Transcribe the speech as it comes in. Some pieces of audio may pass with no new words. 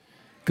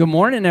Good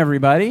morning,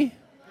 everybody.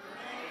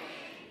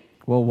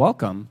 Well,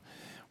 welcome.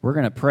 We're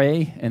going to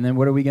pray, and then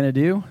what are we going to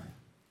do?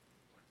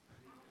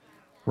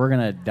 We're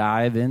going to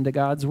dive into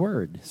God's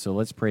Word. So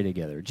let's pray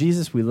together.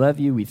 Jesus, we love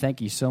you. We thank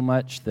you so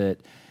much that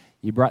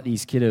you brought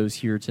these kiddos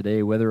here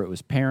today, whether it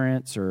was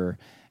parents or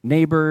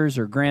neighbors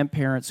or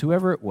grandparents,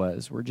 whoever it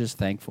was. We're just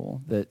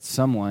thankful that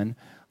someone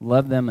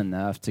loved them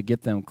enough to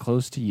get them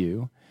close to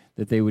you,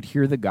 that they would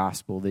hear the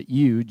gospel, that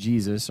you,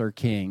 Jesus, are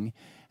King,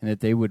 and that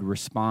they would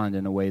respond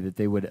in a way that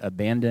they would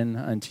abandon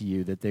unto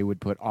you, that they would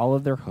put all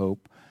of their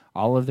hope,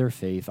 all of their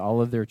faith, all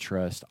of their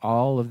trust,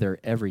 all of their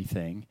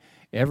everything,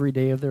 every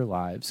day of their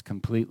lives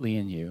completely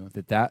in you,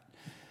 that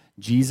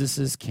Jesus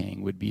is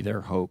King would be their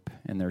hope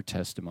and their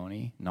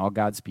testimony. And all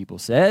God's people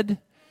said,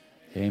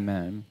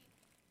 Amen.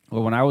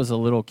 Well, when I was a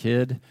little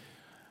kid,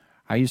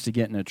 I used to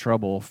get into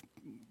trouble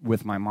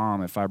with my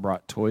mom if I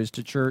brought toys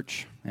to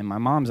church. And my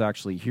mom's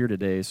actually here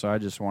today, so I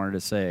just wanted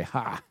to say,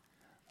 ha,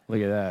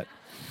 look at that.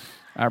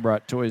 I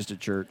brought toys to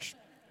church.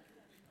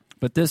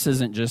 But this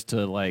isn't just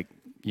to,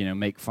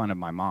 make fun of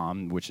my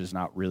mom, which is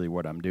not really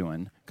what I'm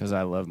doing, because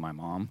I love my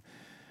mom.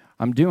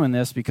 I'm doing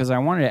this because I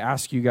wanted to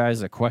ask you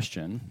guys a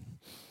question,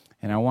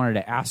 and I wanted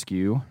to ask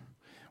you,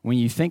 when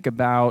you think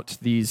about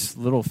these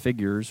little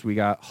figures, we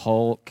got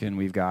Hulk, and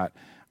we've got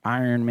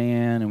Iron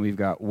Man, and we've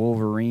got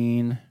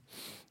Wolverine,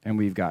 and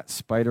we've got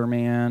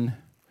Spider-Man,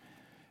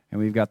 and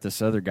we've got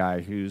this other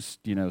guy who's,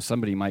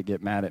 somebody might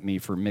get mad at me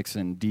for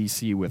mixing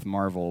DC with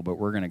Marvel, but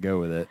we're going to go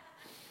with it.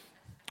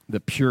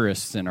 The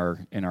purists in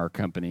our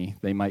company,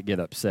 they might get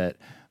upset.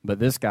 But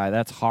this guy,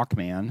 that's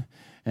Hawkman.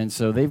 And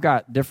so they've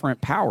got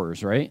different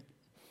powers, right?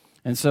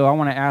 And so I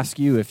want to ask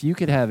you, if you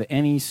could have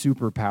any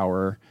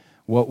superpower,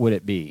 what would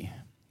it be?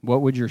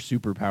 What would your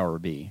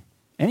superpower be?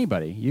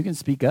 Anybody, you can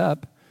speak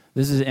up.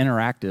 This is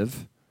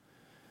interactive.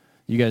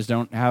 You guys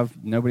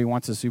nobody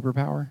wants a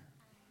superpower?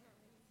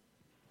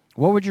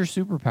 What would your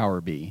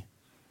superpower be?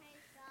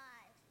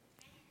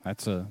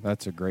 That's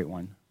a great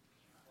one.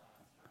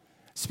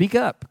 Speak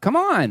up. Come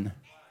on.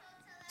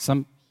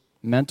 Some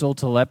mental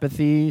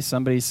telepathy.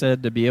 Somebody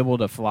said to be able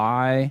to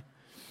fly.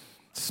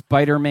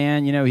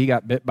 Spider-Man, he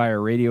got bit by a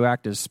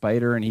radioactive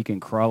spider and he can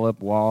crawl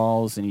up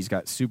walls and he's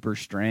got super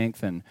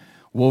strength. And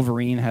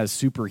Wolverine has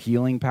super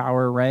healing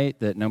power, right?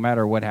 That no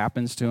matter what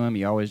happens to him,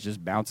 he always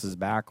just bounces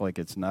back like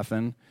it's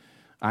nothing.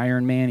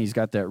 Iron Man, he's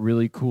got that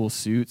really cool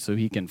suit so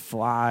he can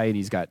fly, and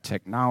he's got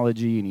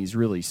technology, and he's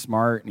really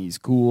smart, and he's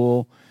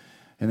cool.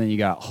 And then you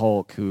got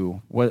Hulk,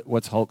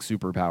 what's Hulk's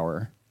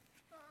superpower?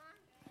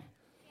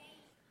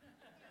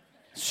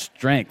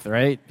 Strength,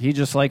 right? He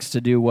just likes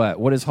to do what?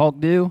 What does Hulk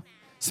do?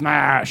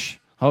 Smash.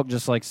 Hulk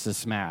just likes to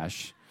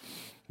smash.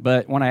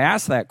 But when I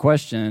asked that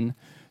question,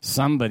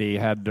 somebody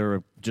had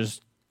to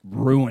just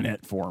ruin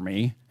it for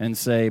me and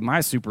say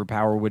my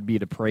superpower would be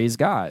to praise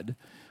God.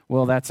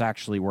 Well, that's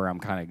actually where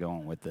I'm kind of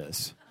going with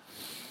this.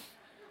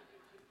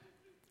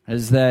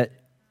 Is that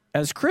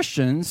as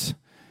Christians,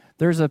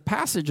 there's a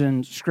passage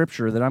in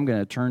Scripture that I'm going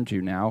to turn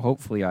to now.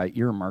 Hopefully I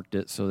earmarked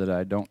it so that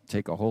I don't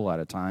take a whole lot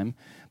of time.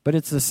 But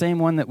it's the same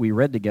one that we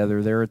read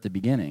together there at the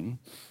beginning.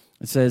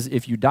 It says,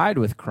 if you died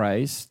with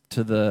Christ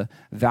to the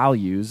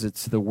values,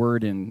 it's the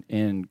word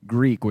in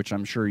Greek, which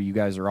I'm sure you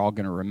guys are all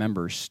going to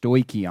remember,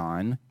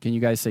 stoichion. Can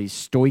you guys say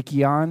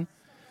stoichion?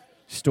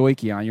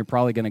 Stoichion, you're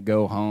probably going to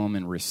go home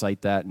and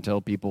recite that and tell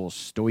people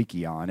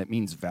stoichion. It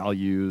means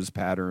values,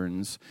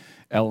 patterns,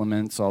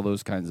 elements, all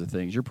those kinds of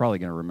things. You're probably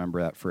going to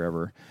remember that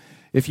forever.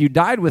 If you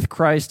died with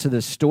Christ to the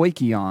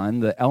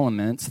stoichion, the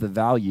elements, the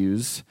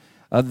values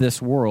of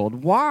this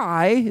world,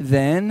 why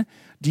then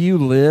do you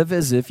live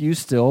as if you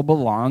still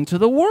belong to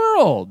the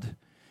world?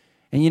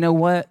 And you know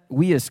what?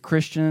 We as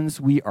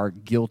Christians, we are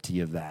guilty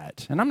of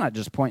that. And I'm not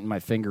just pointing my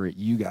finger at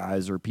you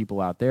guys or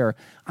people out there.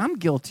 I'm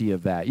guilty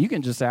of that. You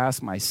can just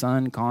ask my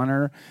son,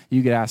 Connor.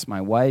 You could ask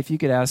my wife. You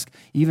could ask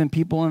even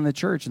people in the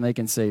church, and they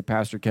can say,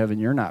 Pastor Kevin,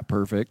 you're not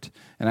perfect.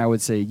 And I would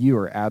say, you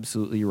are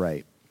absolutely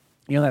right.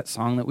 You know that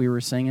song that we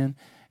were singing?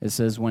 It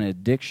says, when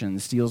addiction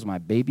steals my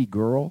baby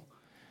girl,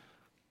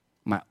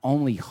 my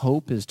only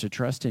hope is to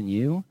trust in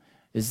you.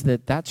 Is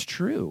that's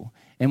true.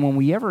 And when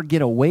we ever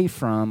get away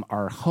from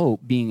our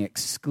hope being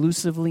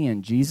exclusively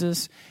in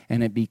Jesus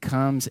and it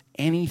becomes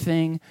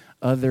anything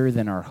other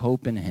than our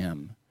hope in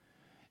Him,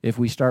 if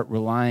we start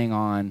relying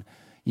on,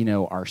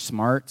 our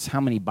smarts,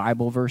 how many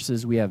Bible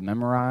verses we have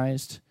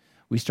memorized,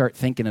 we start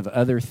thinking of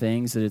other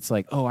things that it's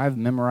like, oh, I've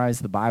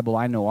memorized the Bible.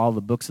 I know all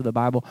the books of the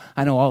Bible.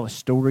 I know all the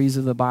stories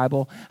of the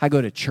Bible. I go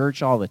to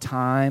church all the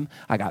time.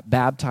 I got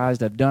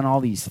baptized. I've done all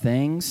these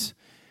things.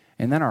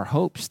 And then our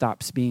hope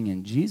stops being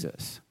in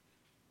Jesus,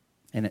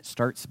 and it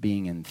starts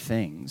being in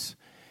things.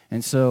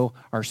 And so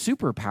our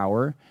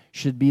superpower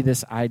should be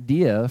this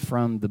idea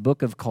from the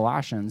book of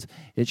Colossians.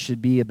 It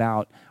should be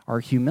about our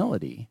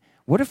humility.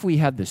 What if we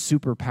had the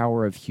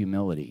superpower of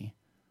humility?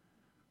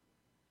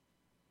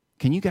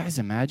 Can you guys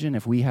imagine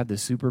if we had the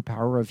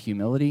superpower of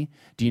humility?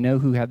 Do you know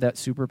who had that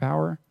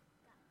superpower?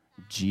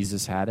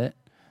 Jesus had it.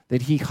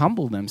 That he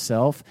humbled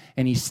himself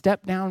and he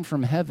stepped down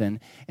from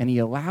heaven and he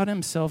allowed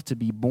himself to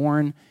be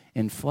born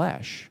in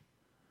flesh.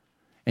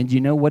 And do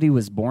you know what he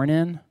was born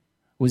in?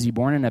 Was he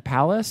born in a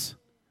palace?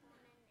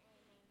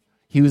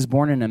 He was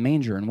born in a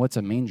manger. And what's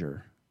a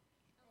manger?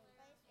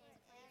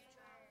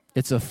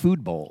 It's a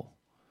food bowl.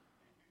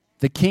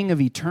 The King of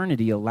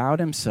eternity allowed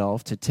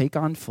himself to take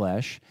on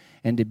flesh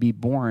and to be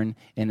born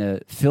in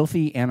a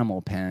filthy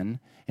animal pen,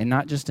 and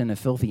not just in a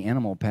filthy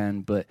animal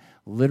pen, but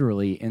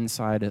literally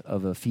inside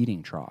of a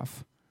feeding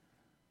trough.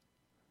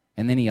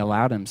 And then he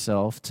allowed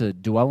himself to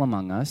dwell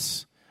among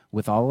us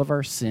with all of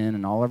our sin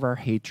and all of our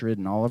hatred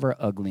and all of our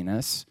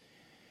ugliness.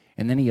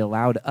 And then he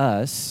allowed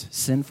us,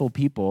 sinful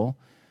people,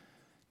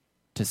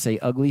 to say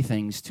ugly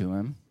things to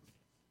him.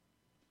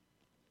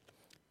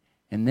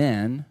 And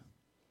then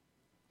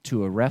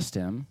to arrest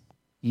him,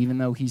 even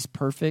though he's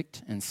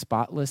perfect and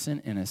spotless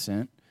and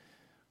innocent.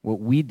 What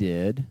we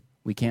did,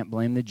 we can't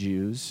blame the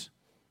Jews.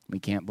 We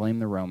can't blame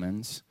the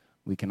Romans.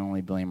 We can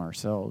only blame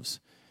ourselves,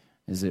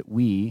 is that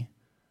we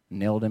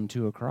nailed him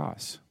to a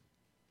cross.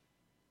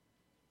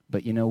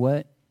 But you know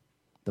what?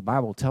 The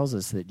Bible tells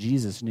us that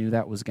Jesus knew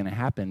that was going to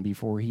happen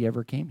before he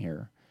ever came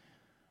here.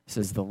 It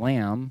says the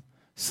Lamb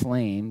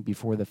slain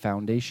before the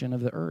foundation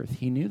of the earth.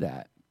 He knew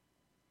that.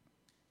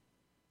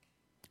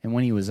 And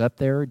when he was up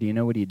there, do you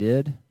know what he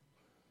did?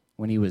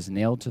 When he was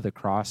nailed to the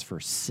cross for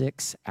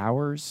 6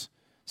 hours,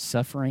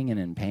 suffering and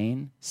in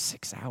pain,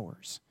 6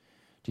 hours.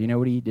 Do you know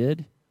what he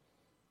did?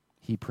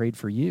 He prayed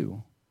for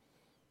you,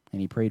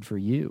 and he prayed for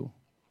you,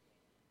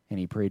 and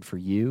he prayed for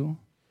you,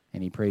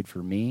 and he prayed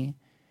for me,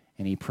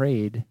 and he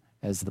prayed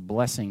as the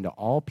blessing to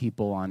all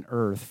people on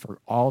earth for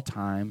all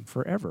time,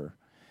 forever.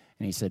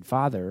 And he said,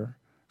 Father,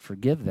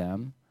 forgive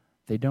them.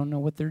 They don't know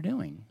what they're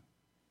doing.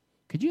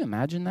 Could you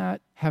imagine that?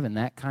 Having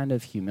that kind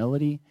of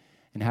humility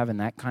and having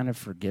that kind of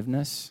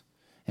forgiveness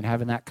and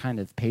having that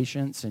kind of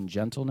patience and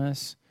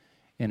gentleness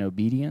and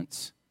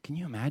obedience? Can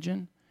you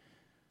imagine?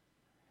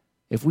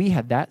 If we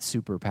had that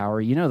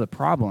superpower, you know the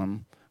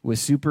problem with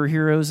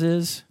superheroes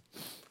is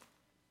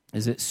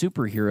that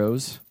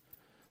superheroes,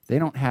 they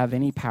don't have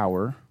any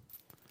power.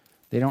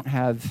 They don't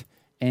have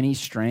any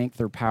strength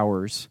or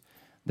powers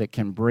that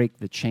can break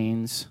the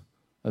chains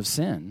of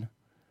sin.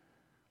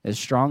 As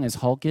strong as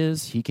Hulk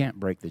is, he can't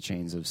break the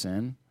chains of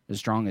sin. As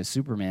strong as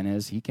Superman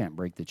is, he can't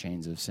break the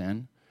chains of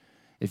sin.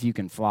 If you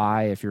can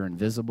fly, if you're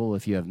invisible,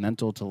 if you have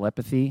mental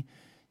telepathy,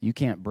 you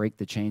can't break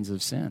the chains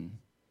of sin.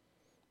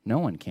 No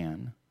one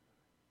can,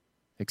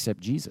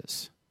 except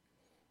Jesus.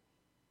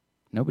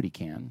 Nobody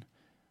can.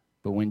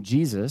 But when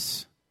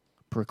Jesus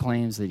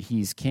proclaims that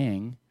he's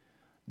king,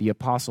 the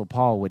Apostle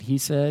Paul, what he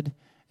said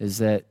is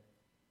that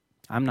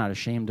I'm not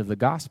ashamed of the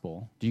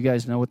gospel. Do you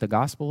guys know what the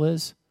gospel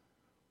is?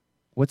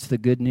 What's the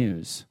good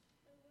news?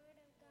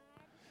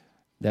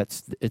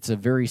 It's a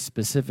very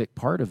specific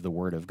part of the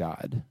Word of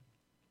God.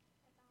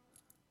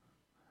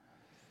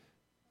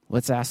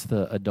 Let's ask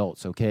the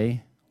adults,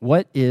 okay?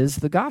 What is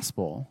the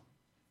gospel?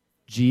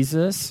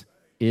 Jesus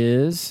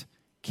is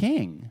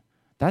king.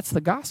 That's the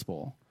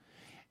gospel.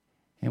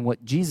 And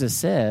what Jesus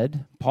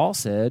said, Paul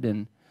said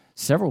in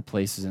several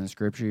places in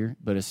Scripture,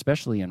 but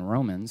especially in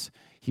Romans,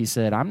 he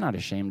said, I'm not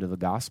ashamed of the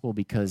gospel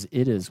because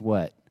it is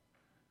what?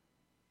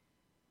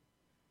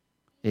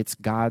 It's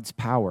God's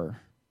power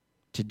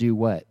to do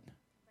what?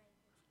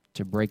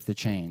 To break the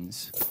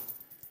chains.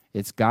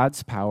 It's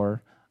God's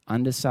power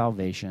unto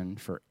salvation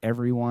for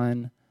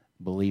everyone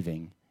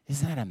believing.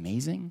 Isn't that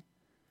amazing?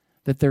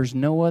 That there's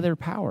no other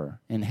power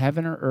in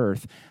heaven or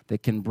earth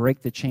that can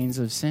break the chains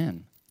of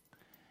sin.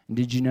 And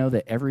did you know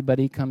that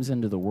everybody comes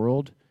into the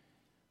world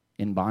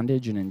in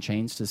bondage and in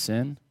chains to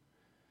sin?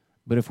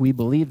 But if we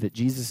believe that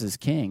Jesus is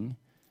king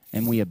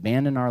and we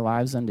abandon our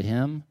lives unto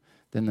him,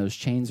 then those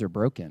chains are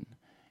broken.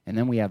 And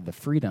then we have the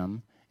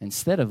freedom,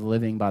 instead of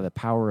living by the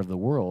power of the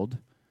world,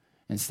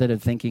 instead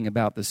of thinking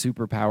about the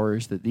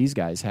superpowers that these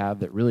guys have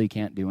that really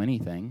can't do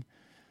anything.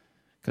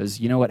 Because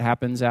you know what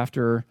happens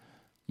after,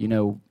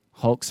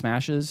 Hulk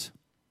smashes?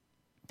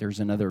 There's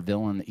another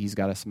villain that he's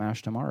got to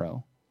smash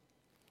tomorrow.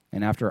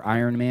 And after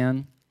Iron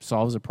Man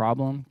solves a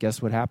problem,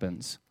 guess what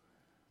happens?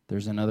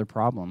 There's another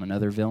problem,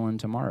 another villain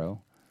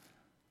tomorrow.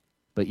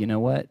 But you know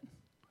what?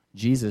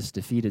 Jesus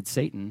defeated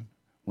Satan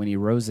when he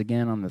rose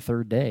again on the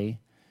third day.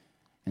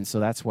 And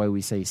so that's why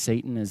we say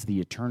Satan is the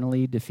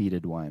eternally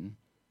defeated one.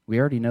 We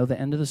already know the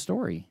end of the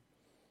story.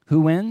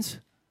 Who wins?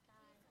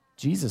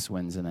 Jesus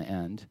wins in the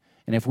end.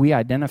 And if we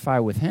identify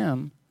with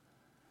him,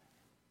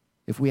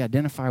 if we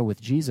identify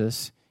with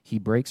Jesus, he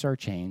breaks our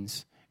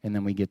chains, and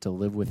then we get to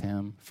live with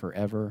him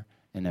forever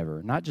and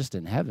ever. Not just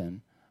in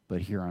heaven,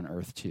 but here on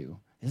earth too.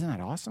 Isn't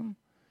that awesome?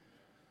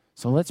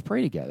 So let's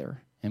pray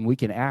together. And we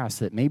can ask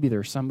that maybe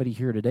there's somebody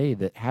here today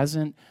that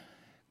hasn't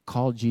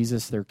called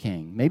Jesus their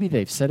king. Maybe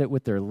they've said it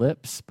with their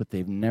lips, but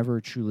they've never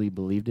truly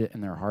believed it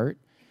in their heart.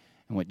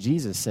 And what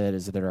Jesus said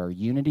is that our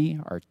unity,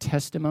 our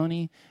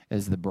testimony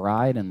as the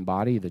bride and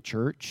body of the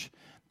church,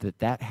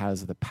 that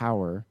has the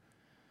power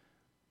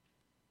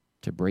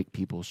to break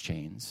people's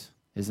chains.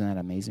 Isn't that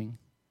amazing?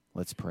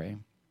 Let's pray.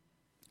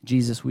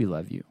 Jesus, we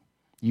love you.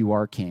 You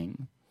are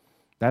king.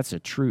 That's a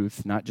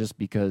truth, not just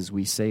because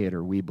we say it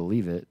or we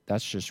believe it.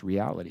 That's just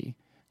reality.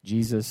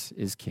 Jesus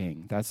is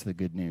king. That's the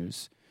good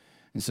news.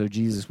 And so,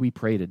 Jesus, we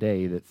pray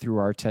today that through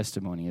our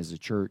testimony as a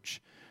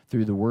church,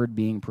 through the word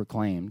being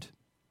proclaimed,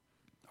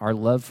 our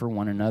love for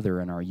one another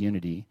and our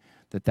unity,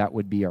 that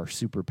would be our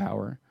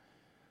superpower,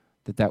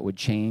 that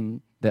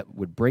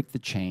would break the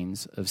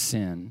chains of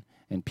sin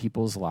in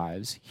people's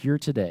lives here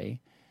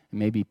today, and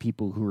maybe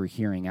people who are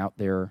hearing out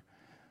there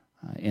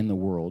in the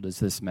world as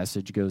this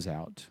message goes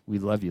out. We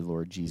love you,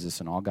 Lord Jesus,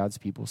 and all God's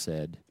people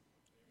said,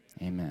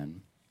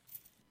 amen.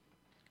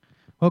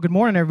 Well, good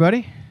morning,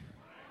 everybody.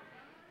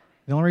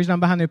 The only reason I'm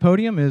behind the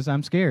podium is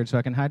I'm scared, so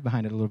I can hide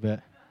behind it a little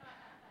bit.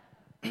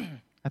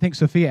 I think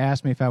Sophia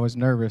asked me if I was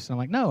nervous. I'm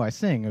like, no, I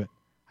sing, but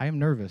I am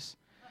nervous.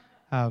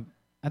 I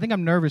think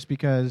I'm nervous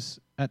because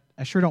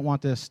I sure don't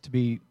want this to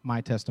be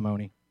my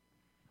testimony.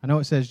 I know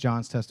it says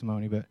John's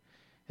testimony, but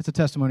it's a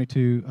testimony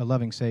to a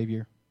loving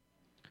Savior,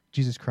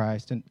 Jesus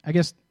Christ. And I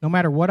guess no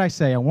matter what I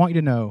say, I want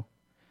you to know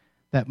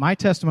that my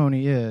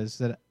testimony is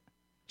that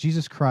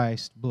Jesus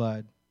Christ's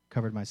blood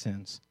covered my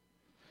sins.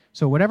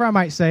 So whatever I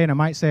might say, and I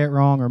might say it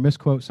wrong or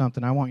misquote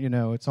something, I want you to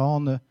know it's all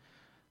in the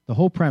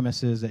whole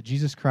premise is that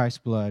Jesus Christ's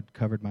blood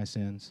covered my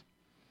sins.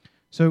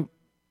 So,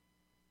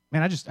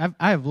 man,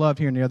 I have loved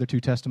hearing the other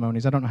two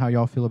testimonies. I don't know how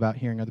y'all feel about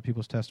hearing other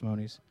people's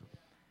testimonies.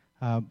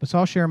 But so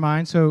I'll share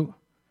mine. So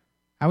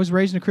I was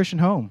raised in a Christian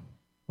home,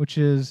 which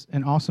is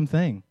an awesome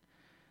thing.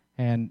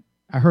 And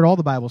I heard all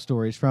the Bible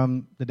stories.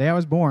 From the day I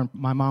was born,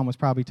 my mom was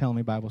probably telling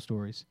me Bible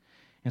stories.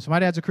 And so my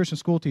dad's a Christian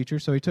school teacher,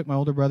 so he took my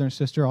older brother and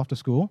sister off to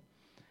school.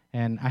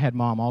 And I had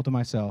Mom all to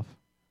myself.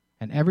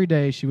 And every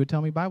day she would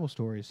tell me Bible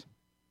stories.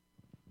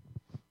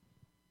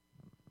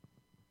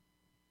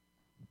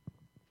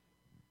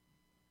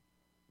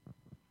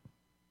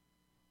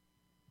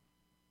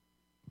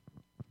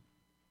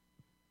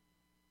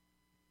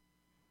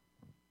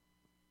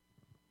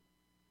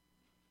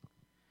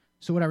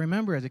 So what I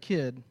remember as a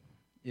kid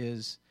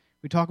is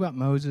we talk about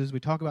Moses,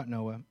 we talk about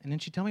Noah, and then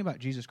she'd tell me about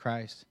Jesus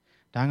Christ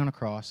dying on a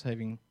cross,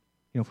 saving,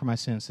 for my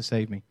sins to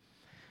save me.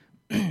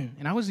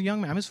 And I was a young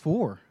man. I was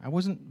 4. I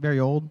wasn't very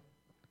old.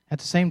 At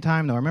the same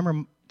time, though, I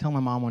remember telling my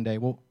mom one day,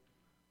 well,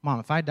 Mom,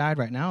 if I died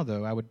right now,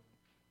 though,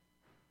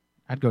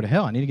 I'd go to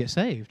hell. I need to get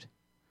saved.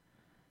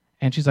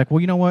 And she's like,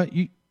 well, you know what?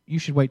 You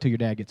should wait till your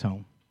dad gets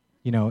home.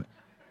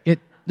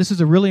 This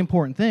is a really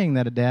important thing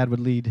that a dad would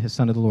lead his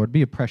son to the Lord. It'd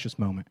be a precious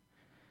moment.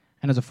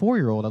 And as a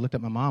 4-year-old, I looked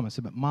at my mom and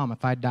said, but Mom,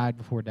 if I died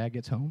before Dad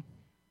gets home,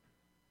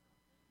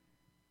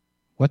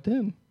 what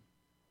then?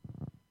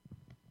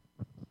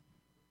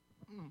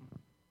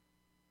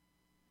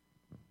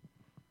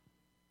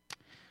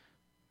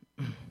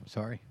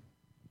 Sorry.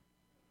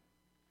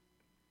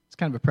 It's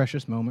kind of a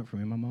precious moment for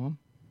me and my mom.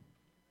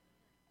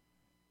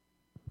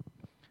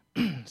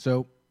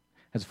 So,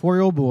 as a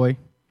 4-year-old boy,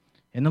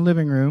 in the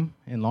living room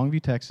in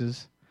Longview,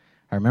 Texas,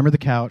 I remember the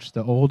couch,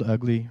 the old,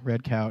 ugly,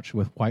 red couch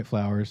with white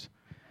flowers.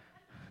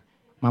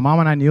 My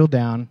mom and I kneeled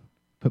down,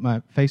 put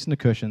my face in the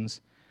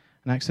cushions,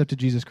 and I accepted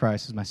Jesus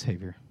Christ as my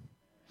Savior.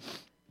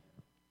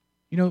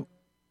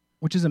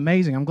 Which is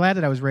amazing. I'm glad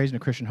that I was raised in a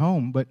Christian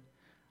home, but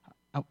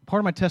part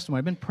of my testimony,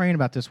 I've been praying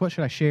about this. What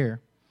should I share?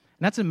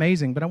 And that's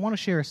amazing, but I want to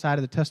share a side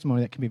of the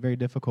testimony that can be very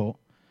difficult,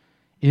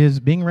 is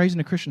being raised in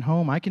a Christian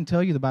home. I can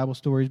tell you the Bible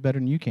stories better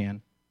than you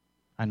can.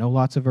 I know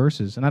lots of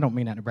verses, and I don't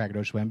mean that in a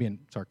braggadocious way. I'm being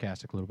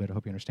sarcastic a little bit. I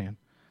hope you understand.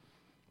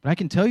 But I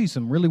can tell you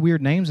some really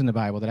weird names in the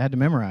Bible that I had to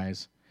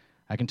memorize.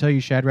 I can tell you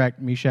Shadrach,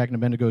 Meshach, and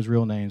Abednego's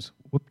real names.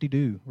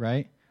 Whoop-de-doo,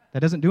 right?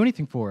 That doesn't do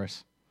anything for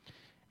us.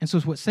 And so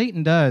what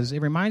Satan does,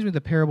 it reminds me of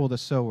the parable of the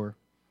sower,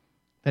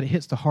 that it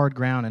hits the hard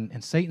ground,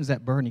 and Satan's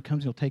that bird, and he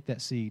comes and he'll take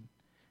that seed.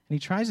 And he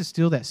tries to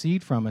steal that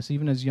seed from us,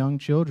 even as young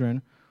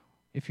children.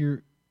 If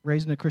you're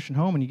raised in a Christian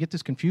home and you get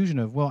this confusion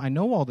of, well, I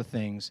know all the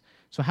things,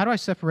 so how do I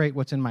separate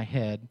what's in my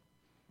head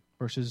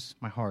versus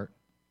my heart?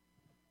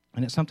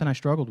 And it's something I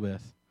struggled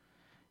with.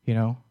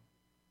 When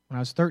I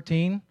was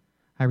 13,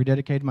 I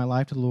rededicated my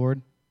life to the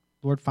Lord.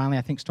 The Lord finally,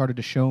 I think, started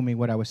to show me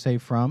what I was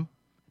saved from,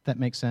 if that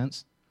makes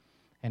sense.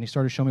 And he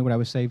started to show me what I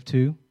was saved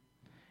to.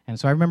 And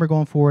so I remember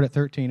going forward at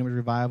 13, it was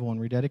revival and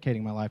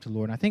rededicating my life to the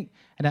Lord. And I think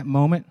at that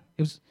moment,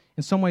 it was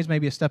in some ways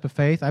maybe a step of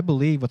faith. I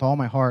believed with all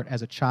my heart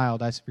as a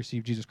child, I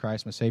received Jesus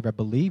Christ, my Savior. I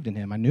believed in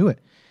him. I knew it.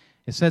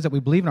 It says that we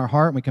believe in our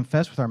heart and we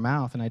confess with our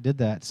mouth, and I did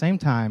that. At the same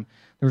time,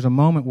 there was a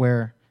moment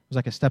where it was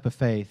like a step of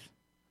faith.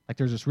 Like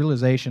there's this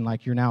realization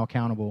like you're now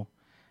accountable.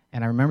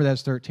 And I remember that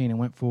as 13 and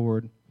went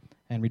forward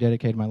and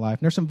rededicated my life.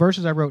 And there's some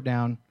verses I wrote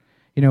down,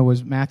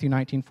 was Matthew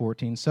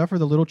 19:14. Suffer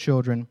the little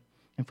children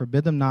and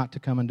forbid them not to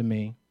come unto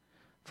me,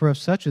 for of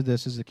such of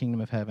this is the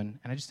kingdom of heaven.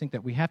 And I just think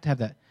that we have to have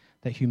that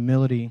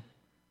humility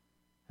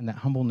and that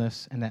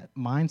humbleness and that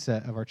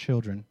mindset of our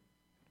children.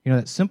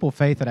 That simple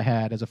faith that I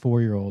had as a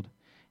 4-year-old.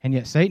 And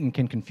yet Satan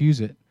can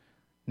confuse it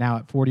now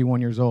at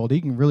 41 years old.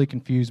 He can really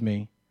confuse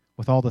me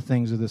with all the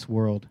things of this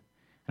world.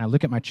 And I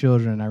look at my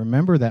children and I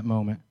remember that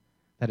moment,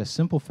 that a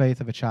simple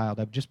faith of a child,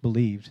 I've just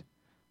believed.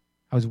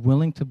 I was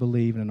willing to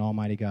believe in an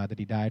almighty God, that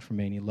he died for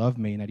me and he loved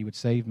me and that he would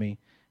save me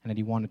and that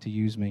he wanted to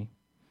use me.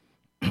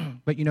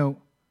 But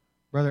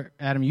Brother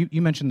Adam,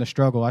 you mentioned the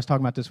struggle. I was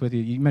talking about this with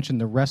you. You mentioned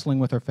the wrestling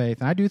with our faith,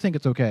 and I do think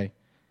it's okay.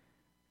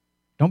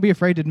 Don't be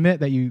afraid to admit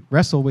that you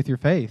wrestle with your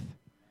faith.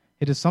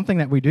 It is something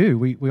that we do.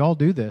 We all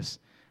do this.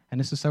 And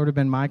this has sort of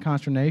been my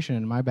consternation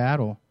and my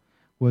battle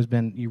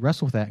you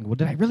wrestle with that and go, well,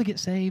 did I really get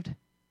saved?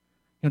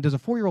 Does a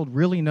 4-year-old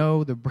really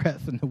know the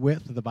breadth and the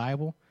width of the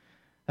Bible?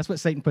 That's what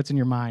Satan puts in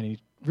your mind, and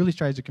he really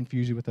tries to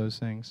confuse you with those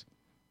things.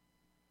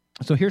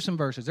 So here's some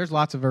verses. There's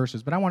lots of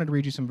verses, but I wanted to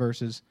read you some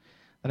verses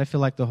that I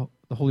feel like the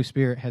Holy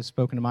Spirit has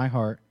spoken to my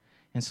heart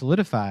and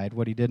solidified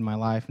what he did in my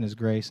life and his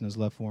grace and his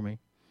love for me.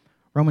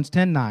 Romans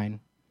 10:9,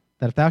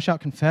 that if thou shalt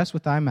confess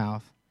with thy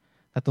mouth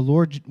that the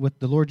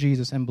Lord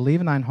Jesus and believe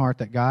in thine heart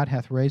that God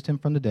hath raised him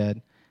from the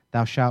dead,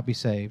 thou shalt be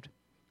saved.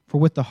 For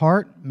with the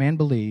heart man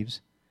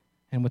believes,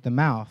 and with the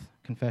mouth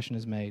confession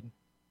is made.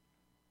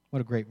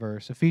 What a great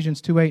verse.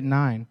 Ephesians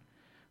 2:8-9,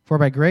 for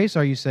by grace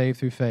are you saved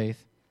through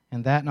faith,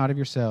 and that not of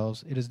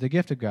yourselves. It is the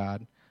gift of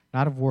God,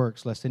 not of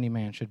works, lest any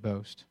man should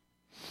boast.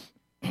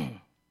 And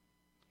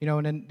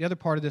then the other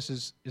part of this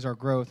is our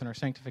growth and our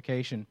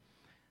sanctification.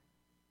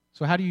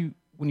 So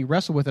when you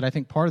wrestle with it, I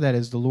think part of that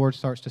is the Lord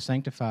starts to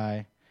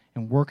sanctify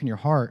and work in your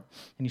heart,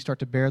 and you start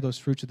to bear those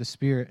fruits of the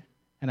Spirit.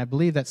 And I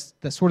believe that's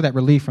sort of that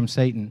relief from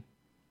Satan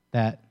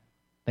that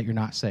you're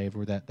not saved,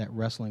 or that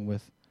wrestling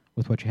with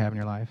what you have in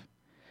your life.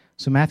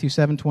 So Matthew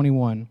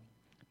 7:21,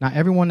 not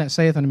everyone that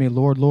saith unto me,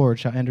 Lord, Lord,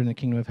 shall enter in the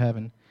kingdom of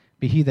heaven,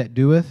 be he that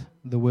doeth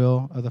the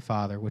will of the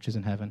Father which is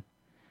in heaven.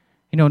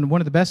 And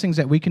one of the best things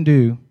that we can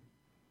do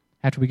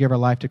after we give our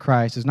life to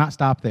Christ is not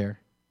stop there.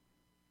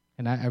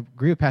 And I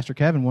agree with Pastor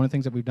Kevin. One of the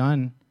things that we've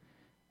done,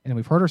 and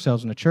we've hurt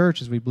ourselves in the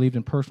church, is we believed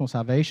in personal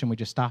salvation. We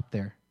just stopped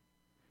there.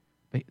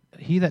 But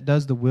he that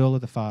does the will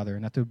of the Father,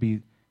 and that there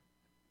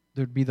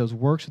would be those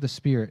works of the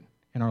Spirit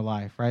in our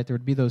life, right? There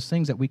would be those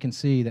things that we can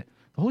see that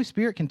the Holy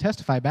Spirit can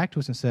testify back to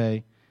us and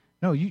say,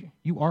 no,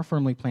 you are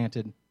firmly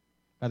planted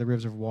by the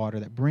rivers of water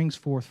that brings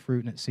forth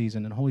fruit in its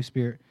season, and the Holy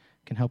Spirit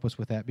can help us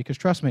with that. Because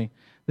trust me,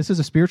 this is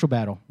a spiritual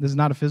battle. This is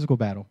not a physical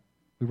battle.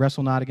 We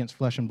wrestle not against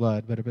flesh and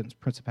blood, but against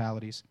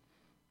principalities.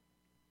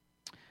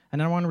 And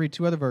then I want to read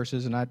 2 other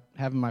verses, and I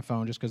have them on my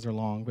phone just because they're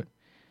long, but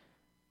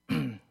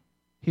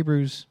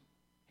Hebrews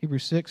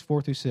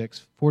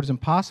 6:4-6, for it is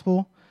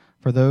impossible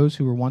for those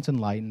who were once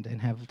enlightened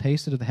and have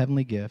tasted of the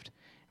heavenly gift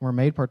and were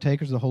made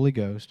partakers of the Holy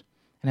Ghost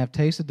and have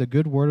tasted the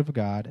good word of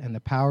God and the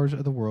powers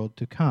of the world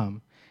to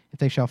come, if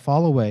they shall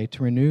fall away,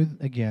 to renew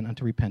again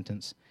unto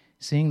repentance,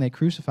 seeing they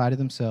crucify to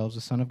themselves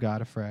the Son of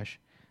God afresh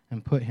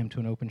and put him to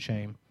an open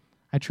shame.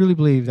 I truly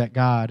believe that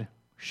God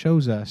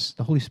shows us,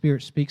 the Holy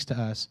Spirit speaks to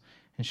us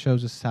and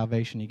shows us the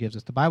salvation he gives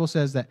us. The Bible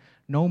says that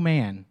no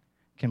man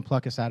can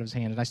pluck us out of his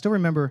hand. And I still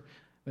remember,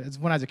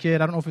 when I was a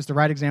kid, I don't know if it's the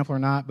right example or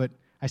not, but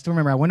I still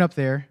remember I went up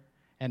there,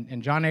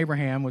 and John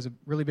Abraham was a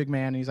really big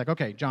man, and he's like,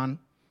 okay, John,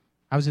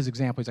 I was his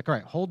example. He's like, all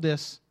right, hold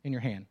this in your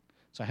hand.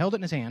 So I held it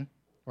in his hand,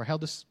 or I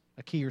held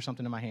a key or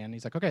something in my hand.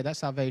 He's like, okay, that's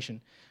salvation.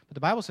 But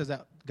the Bible says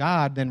that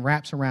God then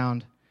wraps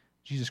around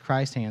Jesus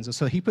Christ's hands. And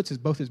so he puts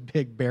both his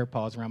big bear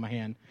paws around my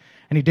hand,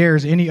 and he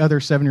dares any other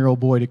 7-year-old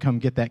boy to come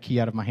get that key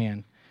out of my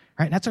hand.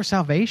 Right? And that's our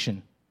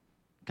salvation.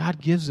 God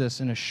gives us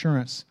an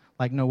assurance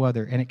like no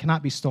other, and it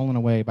cannot be stolen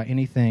away by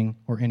anything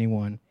or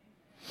anyone.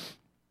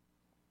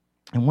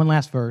 And one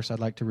last verse I'd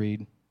like to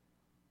read.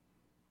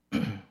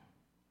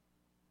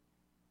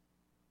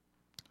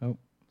 Oh,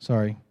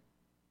 sorry.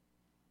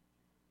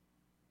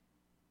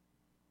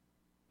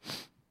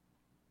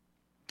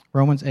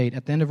 Romans 8.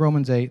 At the end of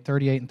Romans 8,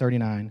 38 and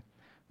 39.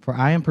 For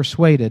I am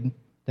persuaded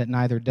that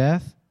neither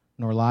death,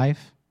 nor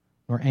life,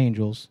 nor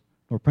angels,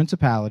 nor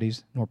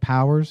principalities, nor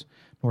powers,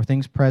 nor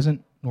things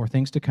present, nor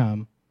things to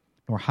come,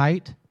 nor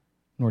height,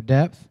 nor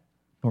depth,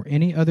 nor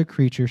any other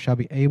creature shall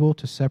be able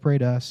to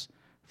separate us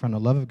from the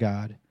love of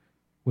God,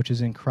 which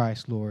is in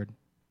Christ Lord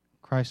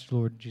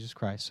Jesus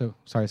Christ. So,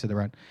 sorry I said that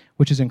wrong.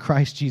 Which is in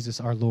Christ Jesus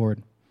our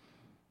Lord.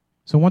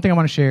 So one thing I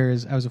want to share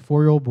is I was a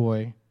 4-year-old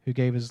boy who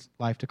gave his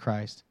life to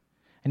Christ.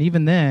 And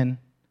even then,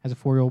 as a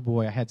 4-year-old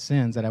boy, I had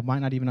sins that I might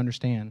not even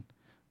understand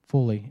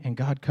fully. And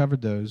God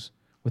covered those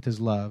with his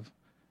love.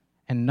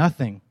 And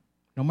nothing,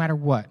 no matter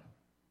what,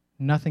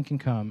 nothing can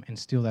come and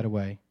steal that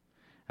away.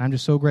 And I'm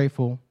just so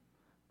grateful,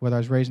 whether I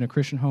was raised in a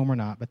Christian home or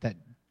not, but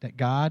that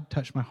God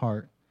touched my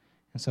heart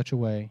in such a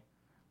way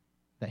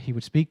that he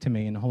would speak to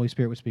me and the Holy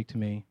Spirit would speak to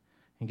me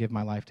and give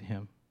my life to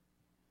him.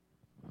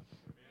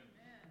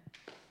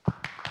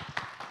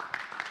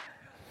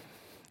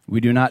 We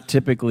do not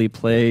typically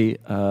play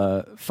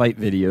fight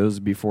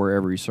videos before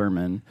every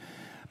sermon,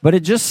 but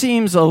it just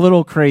seems a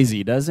little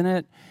crazy, doesn't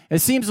it? It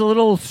seems a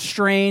little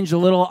strange, a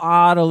little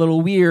odd, a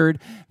little weird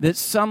that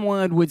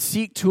someone would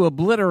seek to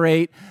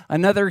obliterate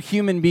another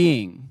human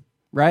being,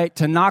 right?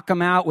 To knock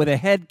them out with a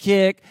head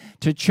kick,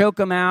 to choke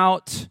them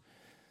out,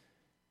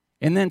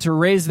 and then to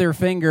raise their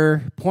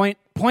finger,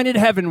 pointed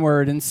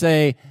heavenward and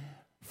say,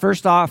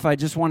 first off, I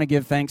just want to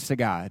give thanks to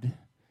God.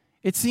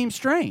 It seems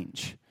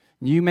strange.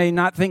 You may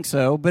not think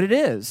so, but it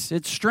is.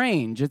 It's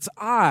strange. It's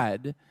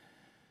odd.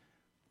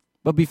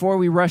 But before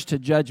we rush to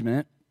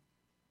judgment,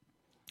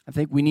 I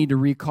think we need to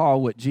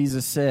recall what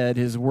Jesus said,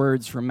 his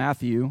words from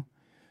Matthew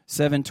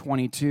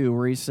 7:22,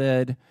 where he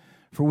said,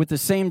 for with the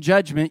same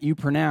judgment you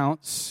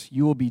pronounce,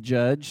 you will be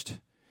judged,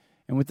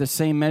 And with the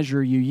same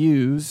measure you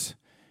use,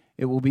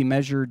 it will be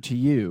measured to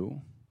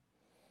you.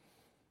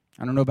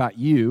 I don't know about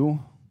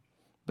you,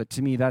 but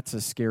to me that's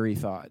a scary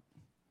thought,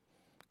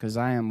 because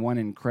I am one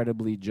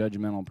incredibly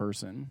judgmental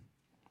person.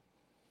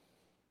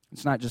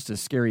 It's not just a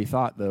scary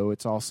thought, though.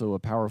 It's also a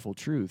powerful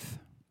truth.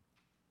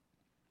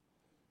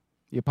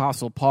 The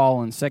Apostle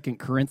Paul in 2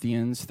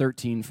 Corinthians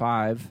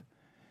 13:5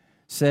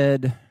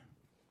 said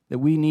that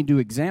we need to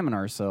examine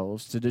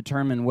ourselves to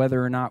determine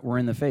whether or not we're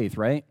in the faith,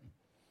 right?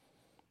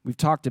 We've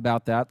talked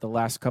about that the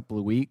last couple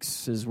of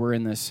weeks as we're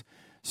in this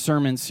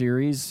sermon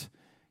series,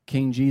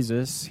 King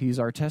Jesus, He's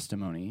our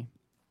testimony.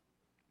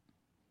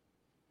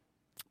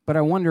 But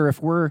I wonder if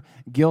we're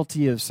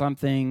guilty of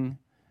something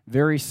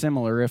very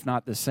similar, if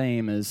not the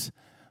same, as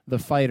the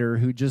fighter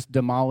who just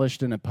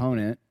demolished an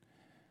opponent,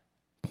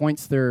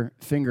 points their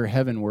finger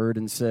heavenward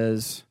and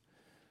says,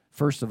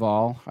 first of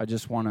all, I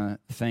just want to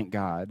thank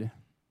God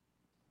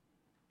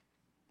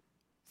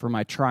for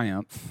my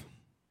triumph,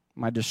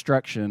 my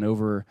destruction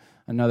over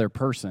another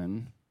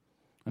person,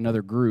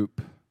 another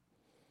group.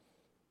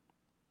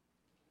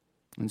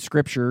 In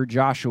Scripture,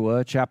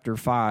 Joshua chapter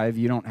 5,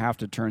 you don't have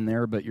to turn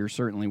there, but you're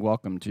certainly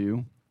welcome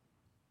to.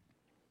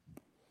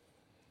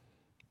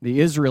 The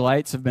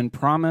Israelites have been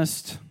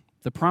promised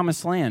the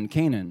promised land,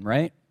 Canaan,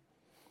 right?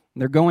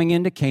 They're going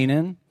into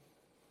Canaan.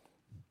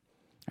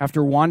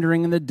 After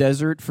wandering in the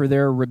desert for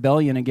their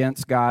rebellion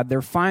against God,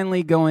 they're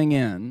finally going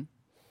in.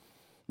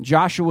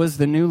 Joshua's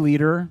the new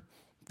leader.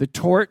 The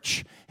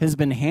torch has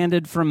been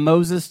handed from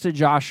Moses to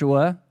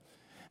Joshua.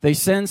 They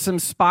send some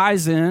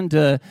spies in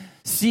to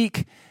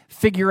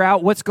figure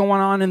out what's going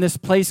on in this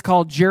place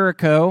called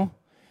Jericho.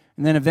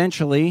 And then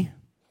eventually,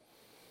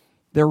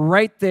 they're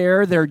right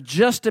there. They're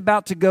just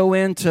about to go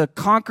in to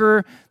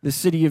conquer the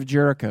city of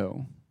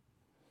Jericho.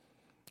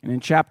 And in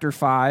chapter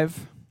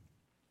 5,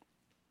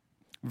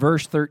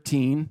 verse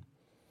 13,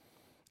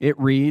 it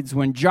reads,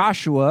 when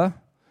Joshua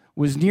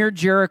was near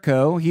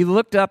Jericho, he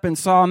looked up and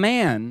saw a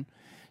man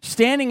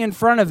standing in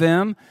front of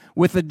him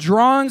with a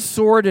drawn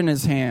sword in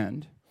his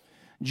hand.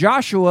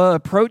 Joshua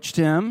approached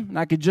him, and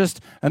I could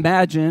just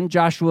imagine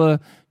Joshua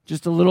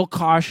just a little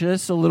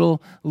cautious, a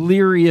little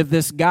leery of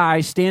this guy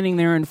standing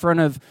there in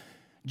front of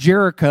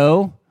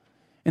Jericho.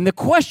 And the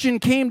question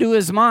came to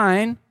his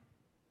mind,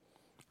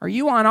 are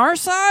you on our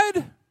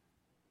side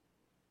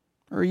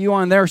or are you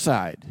on their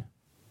side?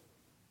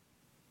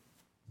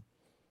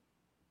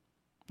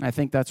 And I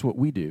think that's what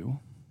we do.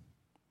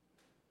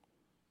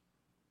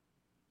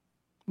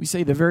 We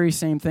say the very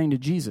same thing to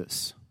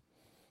Jesus.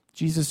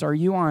 Jesus, are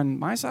you on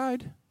my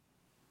side?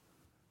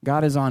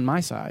 God is on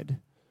my side.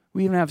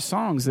 We even have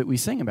songs that we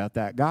sing about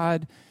that.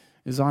 God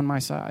is on my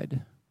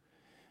side.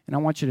 And I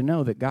want you to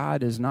know that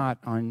God is not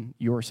on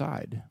your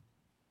side.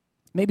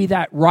 Maybe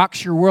that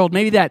rocks your world.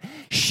 Maybe that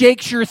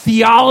shakes your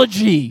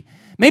theology.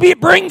 Maybe it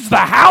brings the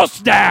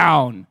house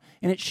down.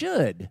 And it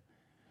should.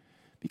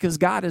 Because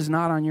God is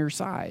not on your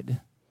side.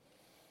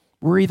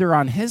 We're either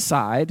on His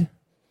side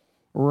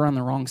or we're on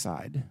the wrong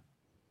side.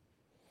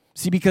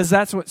 See, because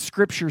that's what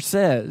Scripture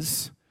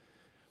says.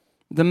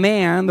 The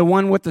man, the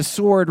one with the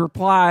sword,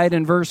 replied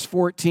in verse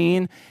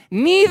 14,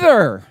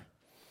 neither.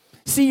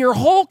 See, your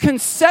whole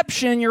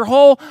conception, your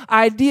whole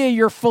idea,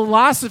 your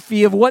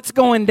philosophy of what's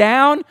going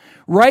down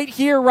right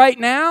here, right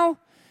now,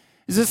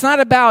 is it's not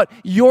about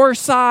your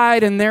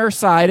side and their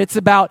side. It's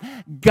about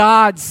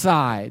God's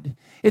side.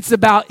 It's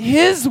about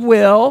His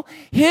will,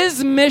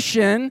 His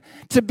mission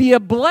to be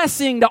a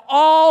blessing to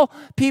all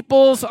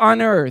peoples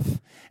on earth.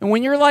 And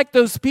when you're like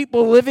those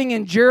people living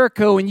in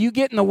Jericho and you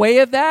get in the way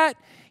of that,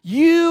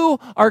 you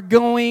are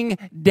going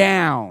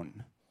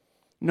down.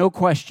 No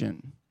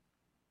question.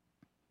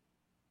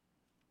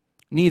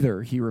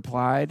 Neither, he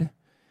replied.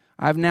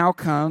 I've now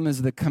come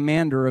as the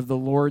commander of the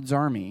Lord's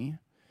army.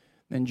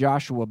 Then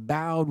Joshua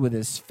bowed with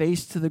his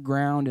face to the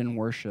ground in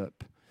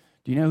worship.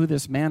 Do you know who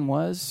this man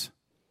was?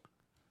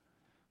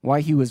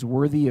 Why he was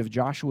worthy of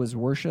Joshua's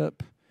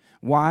worship?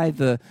 Why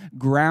the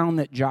ground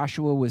that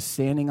Joshua was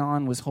standing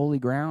on was holy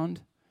ground?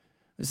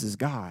 This is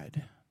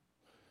God.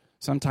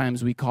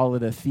 Sometimes we call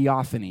it a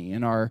theophany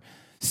in our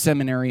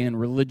seminary and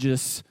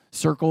religious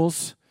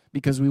circles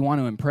because we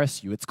want to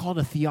impress you. It's called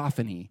a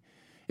theophany.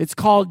 It's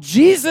called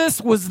Jesus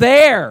was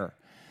there.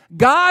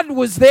 God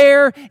was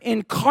there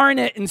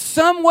incarnate in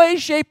some way,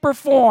 shape, or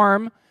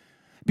form.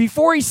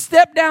 Before He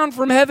stepped down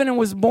from heaven and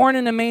was born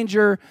in a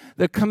manger,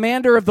 the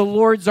commander of the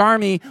Lord's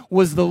army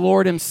was the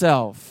Lord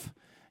Himself.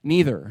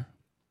 Neither.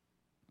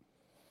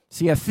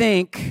 See, I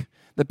think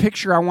the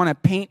picture I want to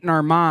paint in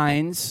our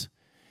minds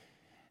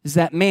is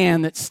that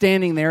man that's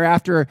standing there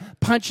after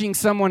punching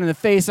someone in the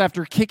face,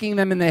 after kicking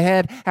them in the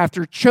head,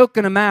 after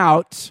choking them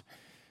out.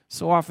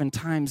 So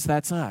oftentimes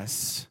that's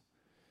us.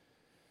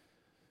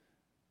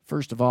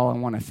 First of all, I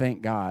want to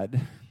thank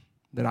God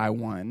that I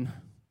won.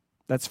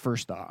 That's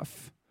first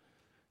off.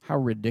 How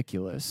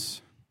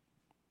ridiculous.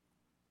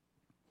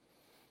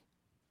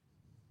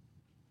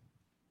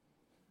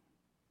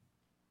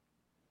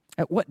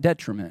 At what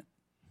detriment?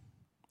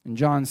 In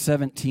John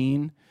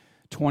 17,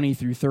 20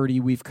 through 30,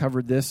 we've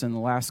covered this in the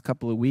last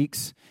couple of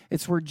weeks.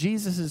 It's where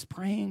Jesus is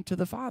praying to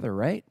the Father,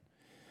 right?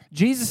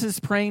 Jesus is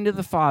praying to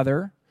the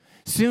Father.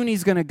 Soon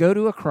he's going to go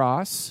to a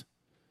cross.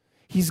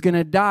 He's going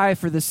to die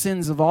for the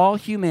sins of all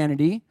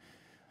humanity.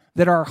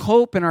 That our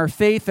hope and our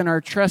faith and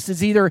our trust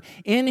is either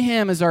in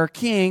him as our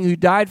King who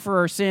died for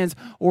our sins,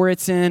 or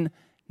it's in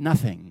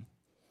nothing.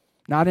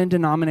 Not in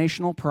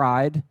denominational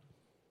pride.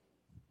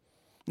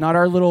 Not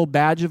our little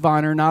badge of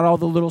honor. Not all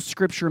the little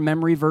scripture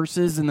memory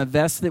verses and the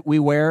vests that we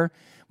wear.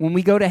 When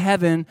we go to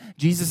heaven,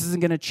 Jesus isn't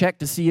going to check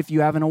to see if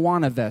you have an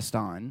Awana vest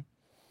on.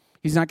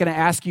 He's not going to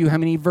ask you how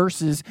many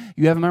verses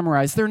you have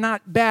memorized. They're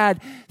not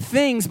bad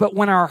things, but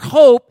when our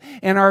hope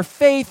and our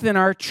faith and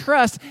our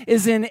trust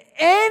is in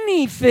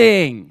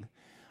anything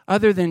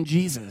other than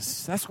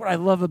Jesus, that's what I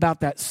love about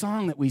that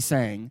song that we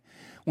sang.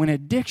 When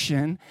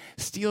addiction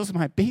steals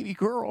my baby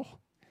girl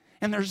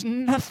and there's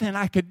nothing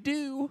I could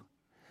do,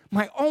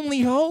 my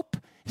only hope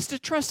is to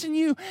trust in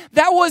you.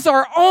 That was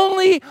our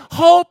only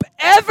hope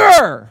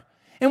ever.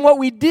 And what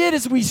we did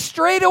is we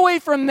strayed away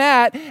from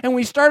that and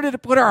we started to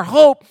put our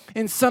hope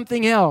in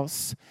something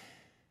else.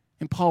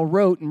 And Paul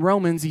wrote in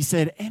Romans, he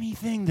said,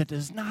 anything that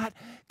does not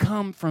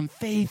come from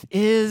faith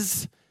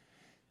is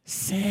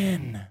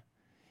sin.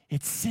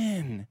 It's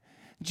sin.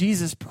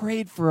 Jesus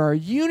prayed for our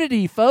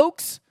unity,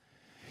 folks.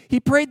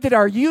 He prayed that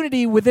our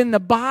unity within the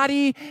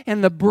body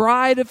and the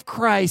bride of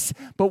Christ.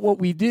 But what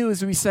we do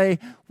is we say,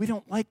 we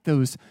don't like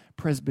those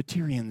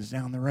Presbyterians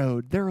down the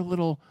road. They're a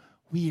little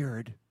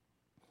weird.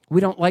 We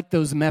don't like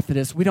those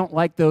Methodists. We don't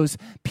like those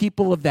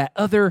people of that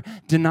other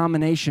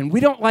denomination. We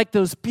don't like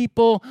those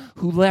people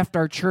who left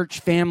our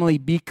church family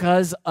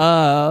because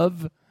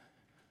of...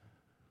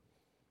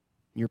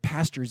 Your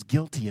pastor's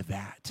guilty of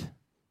that.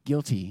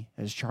 Guilty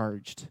as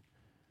charged.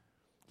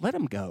 Let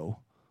him go.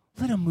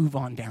 Let him move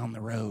on down the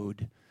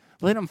road.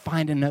 Let him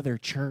find another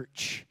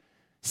church.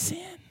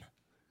 Sin.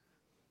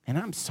 And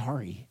I'm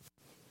sorry.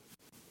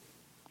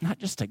 Not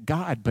just to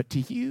God, but to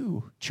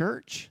you,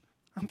 church.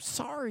 I'm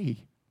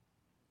sorry.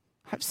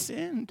 I've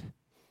sinned.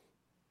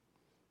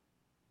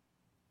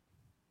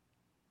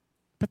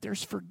 But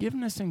there's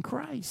forgiveness in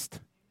Christ.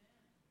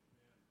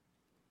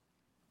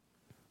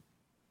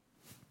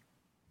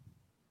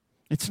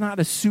 It's not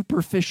a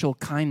superficial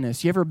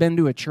kindness. You ever been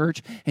to a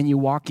church and you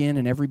walk in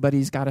and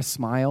everybody's got a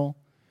smile?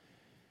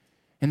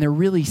 And they're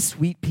really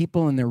sweet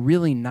people and they're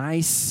really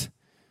nice.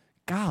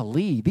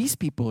 Golly, these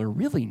people are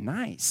really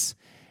nice.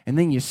 And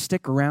then you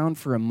stick around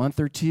for a month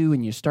or two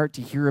and you start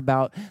to hear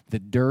about the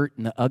dirt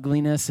and the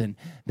ugliness, and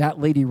that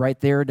lady right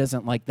there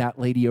doesn't like that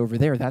lady over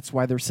there. That's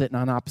why they're sitting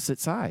on opposite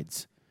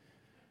sides.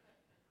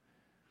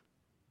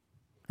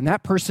 And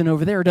that person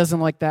over there doesn't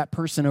like that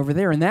person over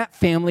there, and that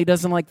family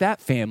doesn't like that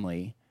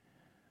family.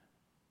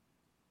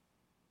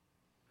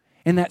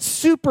 And that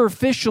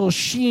superficial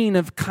sheen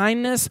of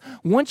kindness,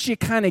 once you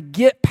kind of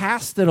get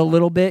past it a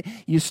little bit,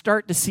 you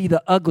start to see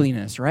the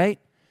ugliness, right?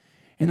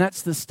 And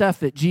that's the stuff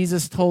that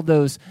Jesus told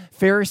those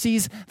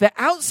Pharisees. The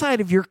outside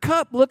of your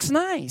cup looks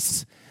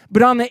nice,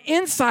 but on the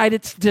inside,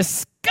 it's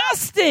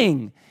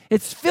disgusting.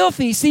 It's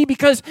filthy. See,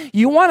 because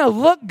you want to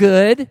look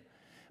good,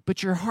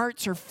 but your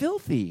hearts are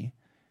filthy.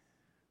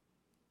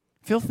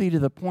 Filthy to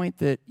the point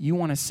that you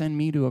want to send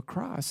me to a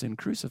cross and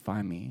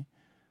crucify me.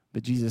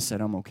 But Jesus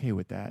said, I'm okay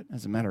with that.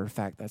 As a matter of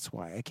fact, that's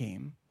why I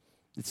came.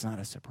 It's not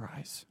a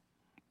surprise.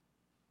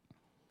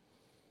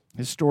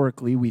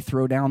 Historically, we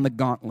throw down the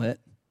gauntlet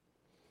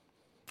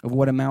of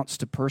what amounts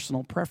to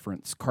personal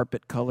preference,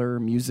 carpet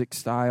color, music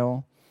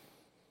style.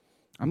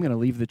 I'm going to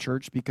leave the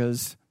church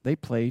because they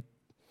play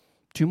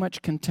too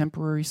much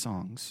contemporary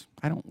songs.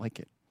 I don't like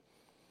it.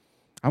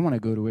 I want to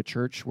go to a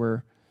church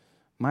where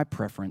my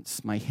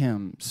preference, my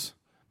hymns,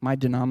 my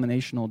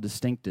denominational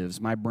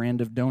distinctives, my brand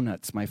of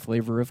donuts, my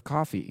flavor of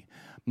coffee,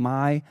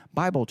 my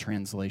Bible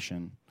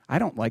translation. I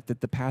don't like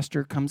that the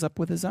pastor comes up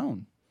with his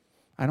own.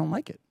 I don't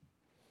like it.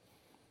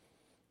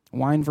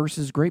 Wine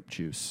versus grape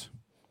juice.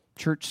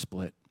 Church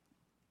split.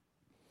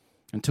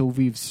 Until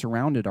we've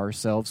surrounded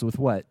ourselves with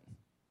what?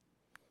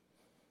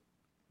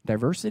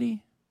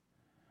 Diversity?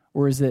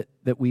 Or is it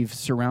that we've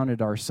surrounded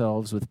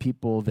ourselves with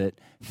people that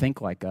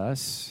think like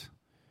us,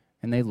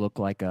 and they look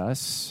like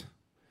us,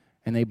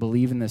 and they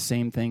believe in the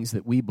same things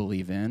that we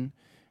believe in,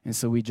 and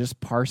so we just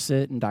parse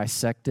it and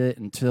dissect it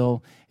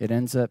until it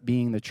ends up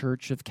being the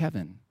church of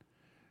Kevin,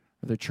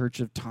 or the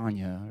church of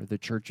Tanya, or the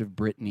church of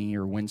Brittany,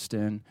 or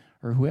Winston,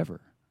 or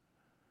whoever.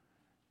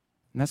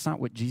 And that's not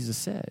what Jesus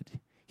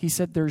said. He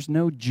said there's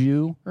no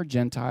Jew or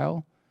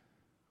Gentile.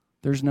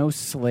 There's no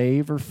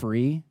slave or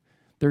free.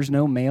 There's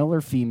no male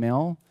or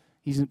female.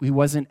 He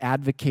wasn't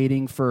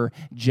advocating for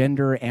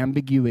gender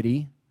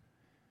ambiguity.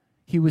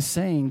 He was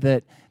saying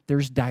that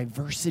there's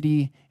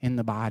diversity in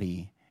the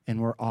body, and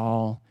we're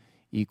all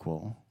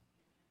equal.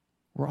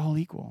 We're all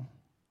equal.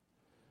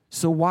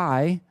 So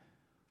why,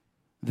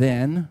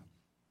 then,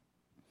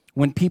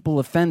 when people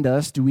offend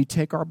us, do we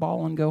take our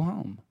ball and go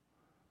home?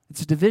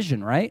 It's a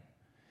division, right?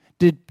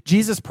 Did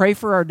Jesus pray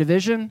for our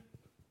division?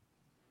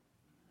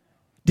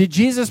 Did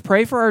Jesus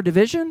pray for our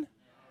division?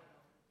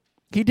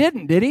 He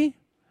didn't, did he?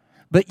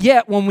 But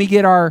yet, when we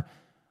get our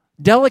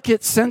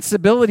delicate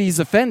sensibilities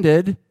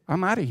offended,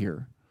 I'm out of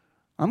here.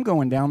 I'm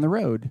going down the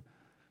road.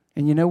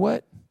 And you know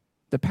what?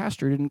 The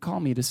pastor didn't call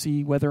me to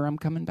see whether I'm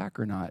coming back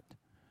or not.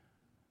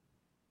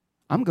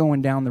 I'm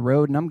going down the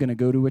road and I'm going to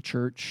go to a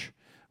church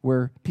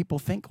where people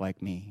think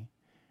like me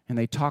and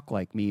they talk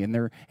like me and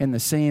they're in the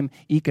same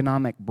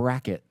economic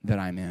bracket that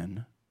I'm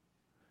in.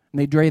 And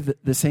they drive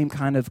the same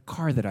kind of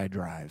car that I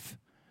drive.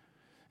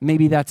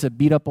 Maybe that's a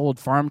beat-up old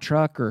farm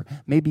truck, or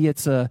maybe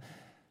it's a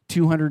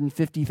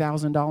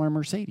 $250,000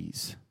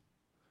 Mercedes.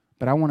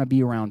 But I want to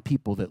be around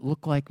people that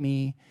look like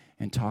me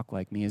and talk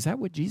like me. Is that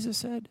what Jesus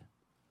said?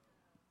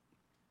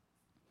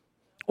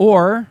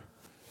 Or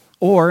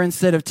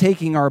instead of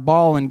taking our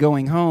ball and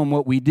going home,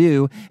 what we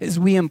do is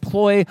we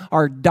employ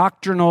our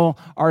doctrinal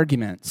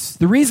arguments.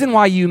 The reason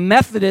why you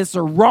Methodists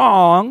are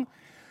wrong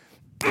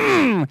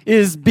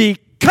is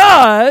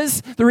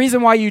because the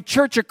reason why you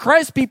Church of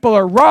Christ people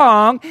are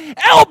wrong,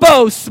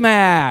 elbow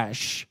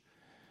smash.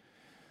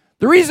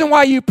 The reason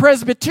why you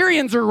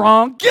Presbyterians are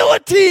wrong,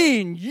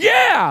 guillotine.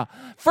 Yeah.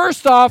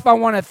 First off, I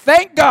want to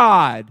thank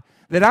God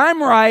that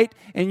I'm right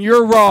and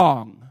you're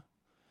wrong.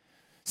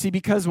 See,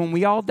 because when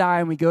we all die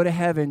and we go to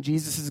heaven,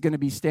 Jesus is going to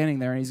be standing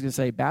there and he's going to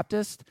say,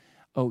 Baptist,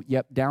 oh,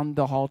 yep, down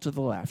the hall to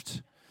the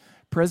left.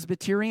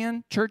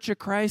 Presbyterian, Church of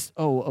Christ,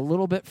 oh, a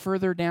little bit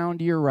further down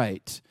to your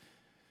right.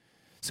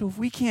 So if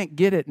we can't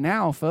get it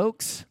now,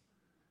 folks,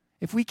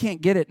 if we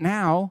can't get it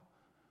now,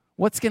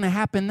 what's going to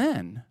happen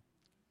then?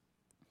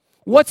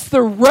 What's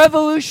the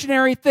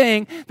revolutionary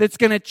thing that's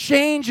going to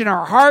change in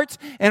our hearts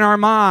and our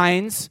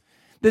minds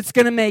that's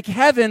going to make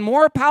heaven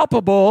more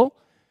palpable?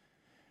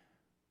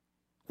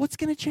 What's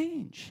going to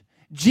change?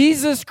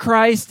 Jesus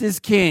Christ is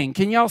King.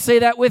 Can y'all say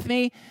that with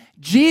me?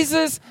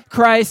 Jesus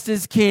Christ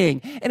is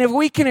King. And if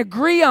we can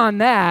agree on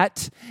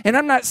that, and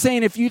I'm not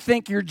saying if you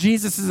think your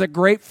Jesus is a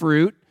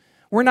grapefruit,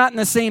 we're not in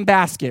the same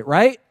basket,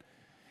 right?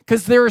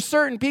 Because there are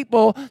certain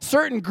people,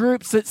 certain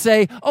groups that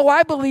say, oh,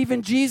 I believe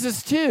in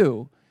Jesus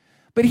too.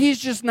 But he's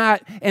just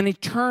not an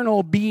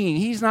eternal being.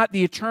 He's not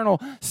the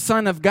eternal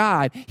Son of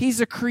God.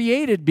 He's a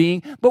created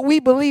being, but we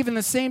believe in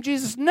the same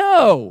Jesus.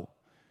 No.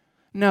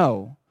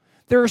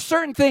 There are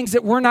certain things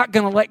that we're not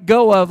going to let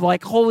go of,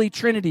 like Holy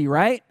Trinity,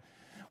 right?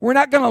 We're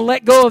not going to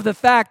let go of the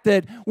fact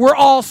that we're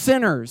all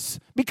sinners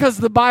because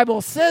the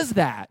Bible says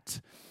that.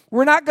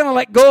 We're not going to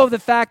let go of the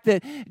fact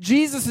that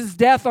Jesus'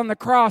 death on the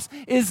cross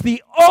is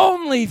the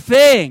only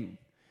thing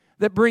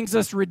that brings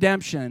us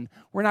redemption.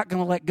 We're not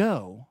going to let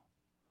go.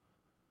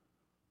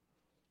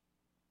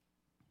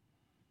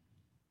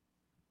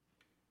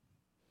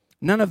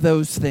 None of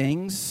those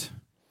things,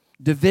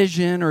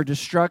 division or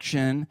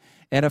destruction,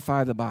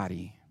 edify the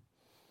body.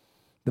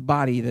 The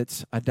body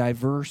that's a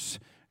diverse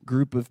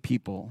group of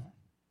people,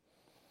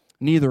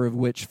 neither of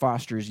which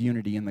fosters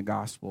unity in the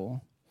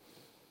gospel.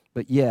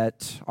 But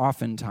yet,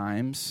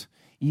 oftentimes,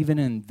 even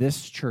in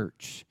this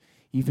church,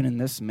 even in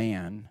this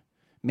man,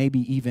 maybe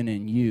even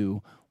in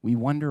you, we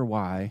wonder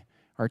why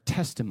our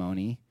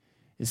testimony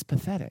is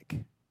pathetic.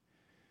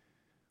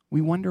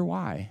 We wonder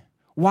why.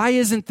 Why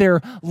isn't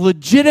there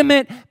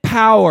legitimate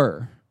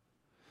power?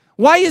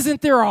 Why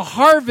isn't there a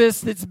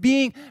harvest that's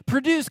being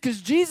produced?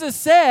 Because Jesus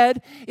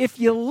said, if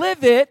you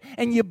live it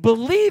and you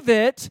believe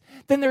it,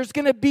 then there's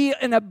going to be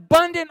an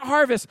abundant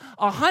harvest,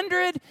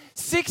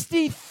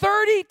 160,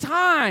 30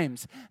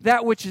 times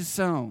that which is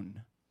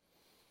sown.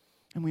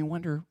 And we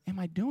wonder, am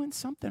I doing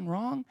something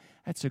wrong?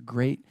 That's a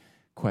great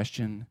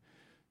question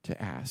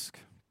to ask.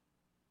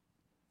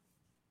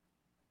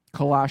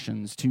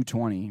 Colossians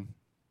 2:20.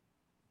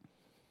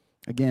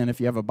 Again, if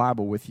you have a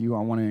Bible with you, I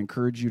want to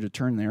encourage you to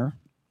turn there.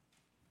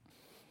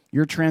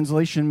 Your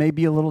translation may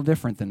be a little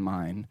different than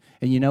mine.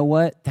 And you know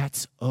what?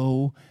 That's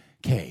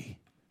okay.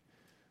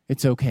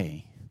 It's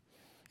okay.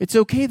 It's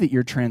okay that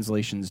your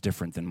translation's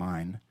different than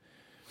mine.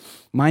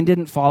 Mine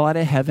didn't fall out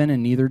of heaven,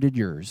 and neither did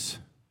yours.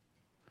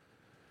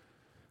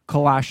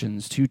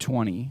 Colossians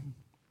 2:20.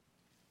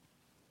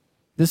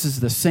 This is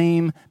the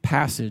same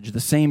passage, the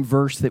same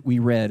verse that we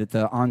read at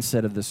the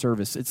onset of the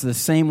service. It's the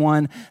same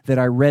one that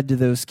I read to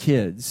those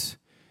kids.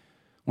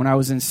 When I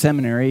was in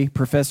seminary,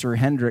 Professor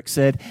Hendrick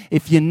said,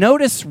 if you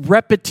notice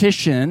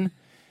repetition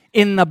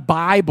in the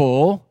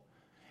Bible,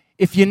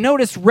 if you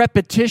notice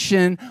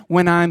repetition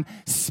when I'm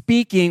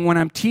speaking, when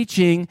I'm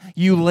teaching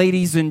you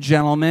ladies and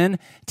gentlemen,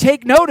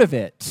 take note of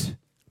it.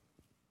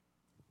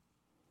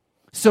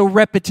 So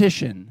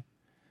repetition,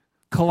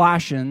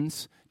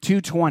 Colossians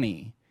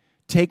 2:20,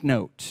 take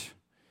note.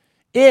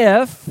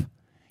 If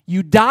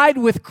you died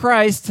with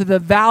Christ to the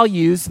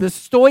values, the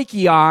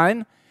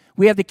stoichion,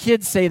 we have the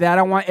kids say that.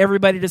 I want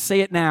everybody to say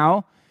it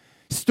now.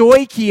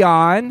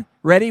 Stoichion.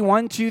 Ready?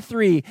 1, 2,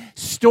 3.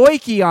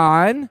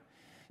 Stoichion.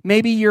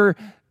 Maybe your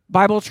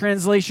Bible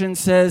translation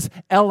says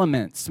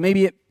elements.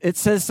 Maybe it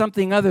says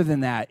something other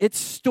than that.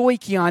 It's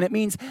stoichion. It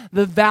means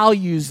the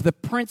values, the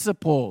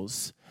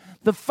principles,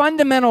 the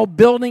fundamental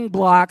building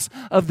blocks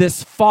of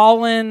this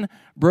fallen,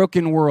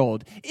 broken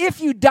world. If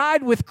you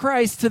died with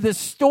Christ to the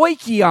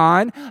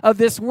stoichion of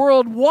this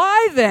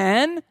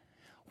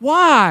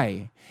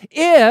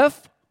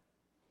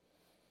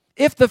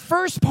If the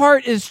first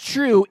part is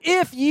true,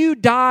 if you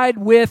died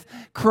with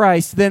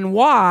Christ, then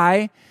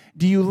why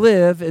do you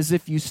live as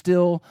if you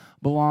still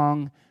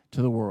belong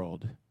to the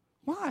world?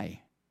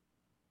 Why?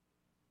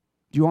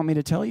 Do you want me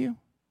to tell you?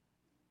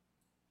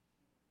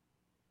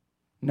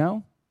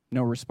 No?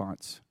 No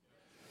response.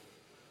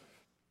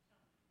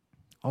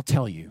 I'll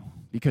tell you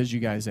because you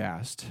guys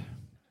asked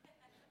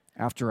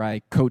after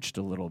I coached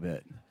a little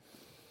bit.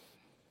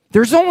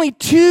 There's only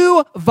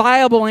two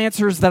viable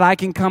answers that I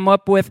can come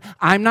up with.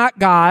 I'm not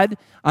God.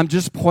 I'm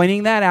just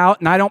pointing that out,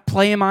 and I don't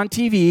play him on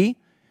TV.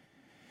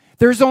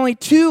 There's only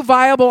two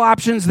viable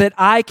options that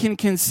I can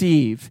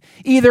conceive.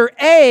 Either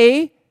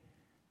A,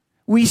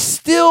 we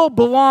still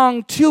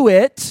belong to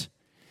it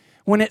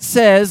when it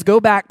says, go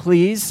back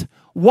please,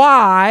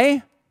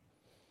 why,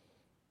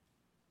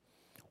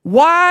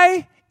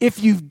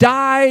 if you've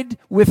died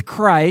with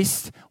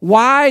Christ,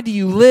 why do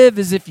you live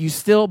as if you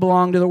still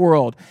belong to the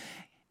world?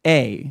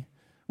 A,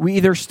 we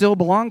either still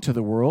belong to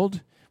the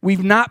world,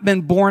 we've not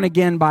been born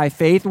again by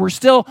faith, we're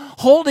still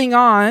holding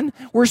on,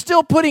 we're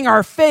still putting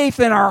our faith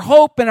and our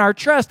hope and our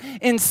trust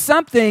in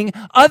something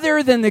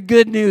other than the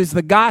good news,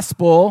 the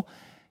gospel,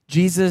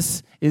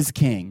 Jesus is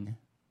King.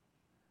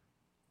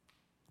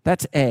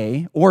 That's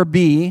A. Or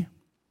B,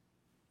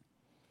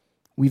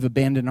 we've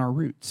abandoned our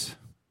roots.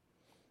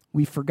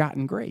 We've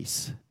forgotten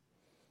grace.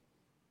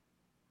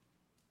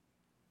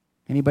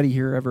 Anybody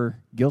here ever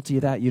guilty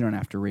of that? You don't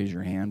have to raise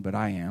your hand, but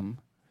I am.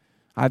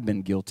 I've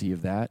been guilty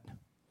of that.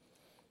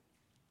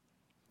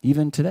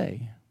 Even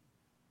today.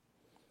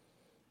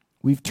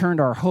 We've turned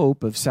our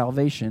hope of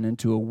salvation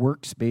into a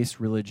works-based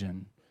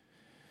religion.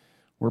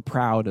 We're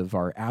proud of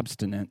our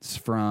abstinence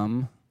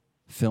from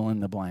fill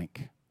in the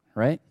blank,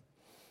 right?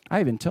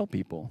 I even tell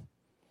people,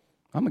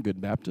 I'm a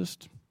good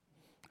Baptist.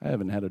 I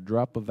haven't had a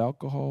drop of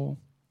alcohol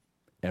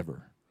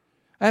ever.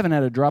 I haven't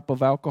had a drop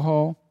of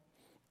alcohol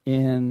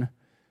in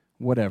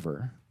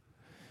whatever.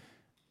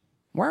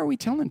 Why are we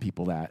telling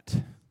people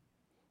that?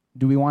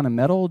 Do we want a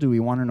medal? Do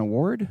we want an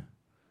award?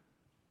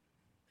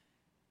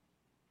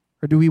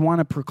 Or do we want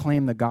to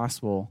proclaim the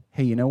gospel?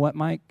 Hey, you know what,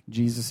 Mike?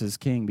 Jesus is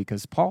King,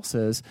 because Paul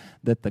says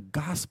that the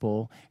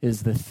gospel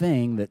is the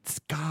thing that's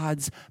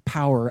God's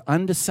power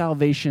unto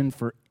salvation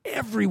for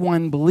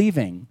everyone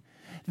believing.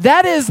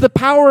 That is the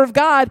power of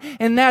God,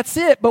 and that's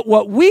it. But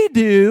what we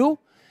do,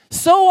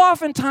 so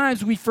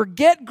oftentimes we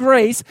forget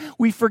grace,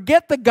 we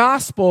forget the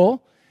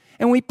gospel,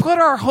 and we put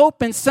our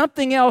hope in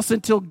something else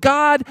until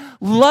God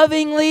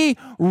lovingly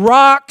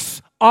rocks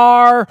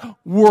our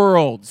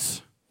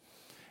worlds.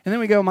 And then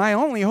we go, my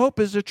only hope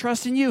is to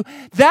trust in you.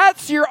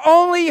 That's your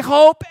only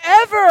hope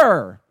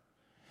ever.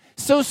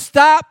 So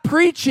stop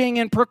preaching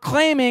and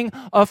proclaiming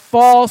a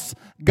false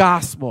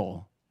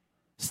gospel.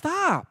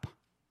 Stop.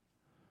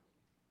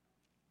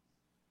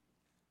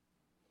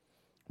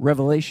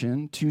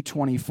 Revelation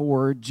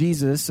 2:24,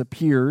 Jesus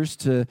appears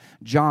to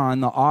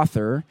John, the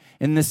author,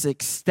 in this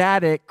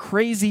ecstatic,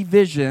 crazy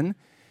vision.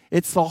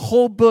 It's the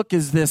whole book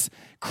is this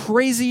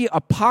crazy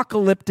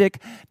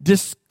apocalyptic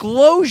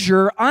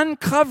disclosure,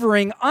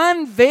 uncovering,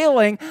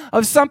 unveiling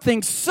of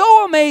something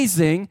so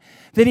amazing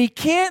that he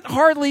can't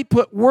hardly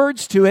put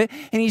words to it,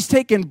 and he's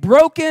taken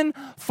broken,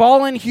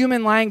 fallen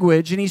human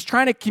language, and he's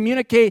trying to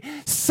communicate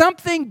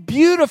something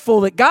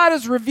beautiful that God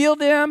has revealed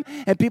to him,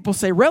 and people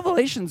say,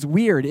 Revelation's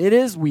weird. It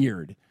is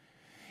weird.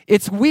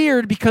 It's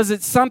weird because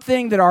it's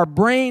something that our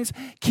brains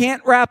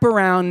can't wrap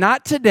around,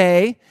 not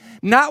today,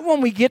 not when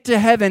we get to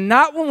heaven,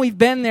 not when we've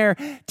been there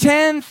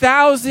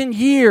 10,000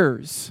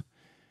 years.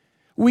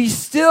 We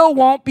still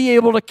won't be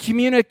able to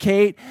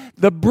communicate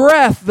the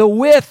breadth, the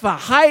width, the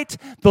height,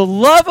 the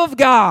love of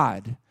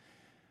God.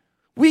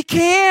 We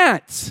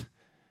can't.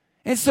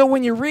 And so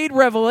when you read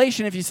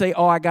Revelation, if you say,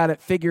 oh, I got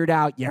it figured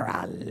out, you're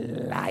a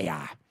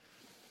liar.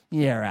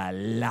 You're a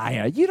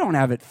liar. You don't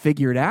have it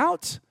figured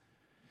out.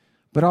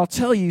 But I'll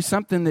tell you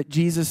something that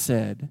Jesus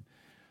said.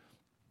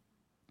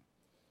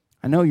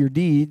 I know your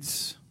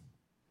deeds,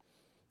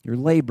 your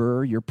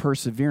labor, your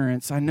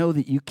perseverance. I know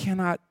that you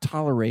cannot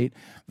tolerate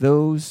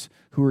those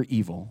who are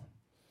evil.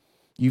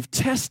 You've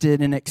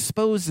tested and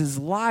exposed as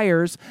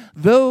liars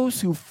those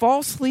who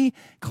falsely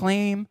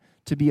claim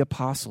to be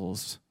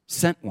apostles,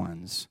 sent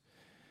ones.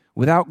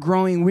 Without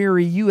growing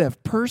weary, you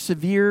have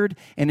persevered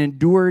and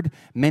endured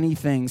many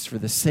things for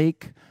the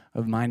sake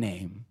of my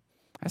name.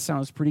 That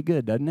sounds pretty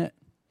good, doesn't it?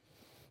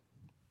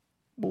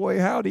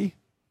 Boy, howdy.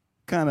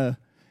 Kind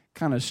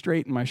of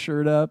straighten my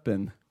shirt up,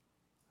 and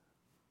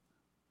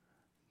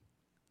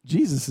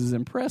Jesus is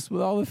impressed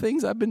with all the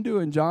things I've been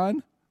doing,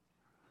 John.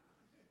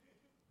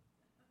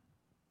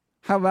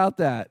 How about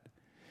that?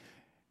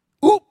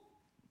 Oop!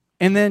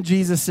 And then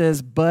Jesus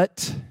says,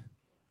 but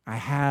I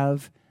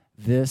have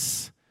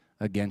this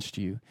against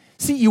you.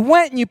 See, you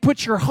went and you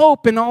put your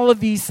hope in all of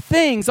these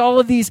things,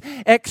 all of these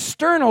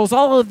externals,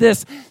 all of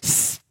this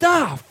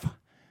stuff.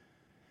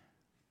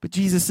 But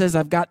Jesus says,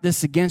 I've got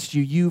this against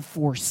you. You've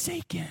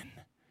forsaken.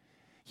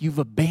 You've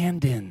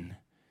abandoned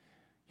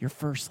your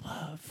first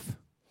love.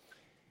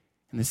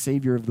 And the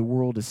Savior of the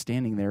world is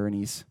standing there,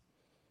 and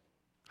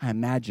I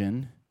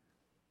imagine,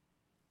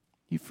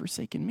 you've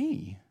forsaken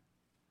me.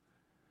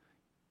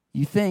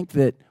 You think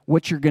that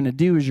what you're going to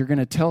do is you're going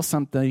to tell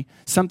something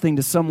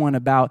to someone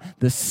about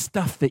the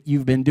stuff that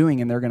you've been doing,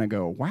 and they're going to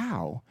go,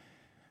 wow,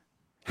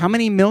 how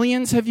many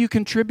millions have you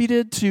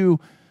contributed to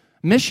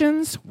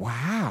missions?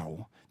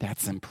 Wow,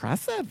 that's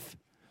impressive.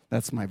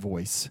 That's my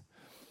voice.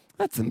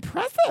 That's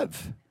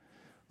impressive.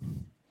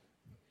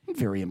 I'm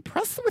very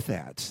impressed with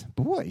that.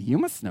 Boy, you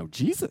must know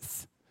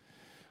Jesus.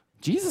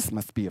 Jesus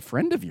must be a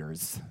friend of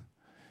yours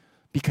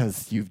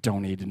because you've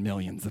donated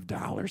millions of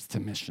dollars to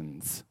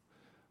missions.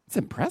 It's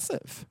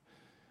impressive.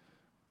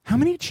 How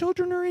many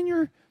children are in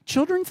your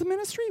children's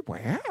ministry?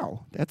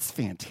 Wow, that's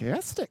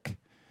fantastic.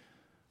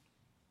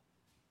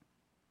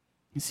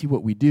 You see,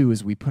 what we do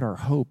is we put our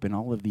hope in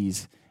all of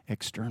these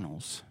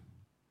externals.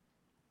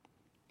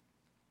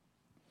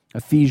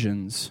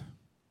 Ephesians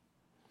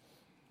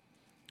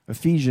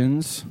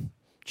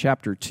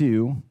chapter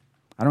 2.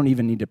 I don't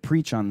even need to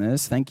preach on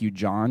this. Thank you,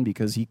 John,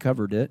 because he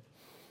covered it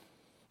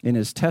in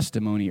his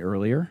testimony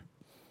earlier.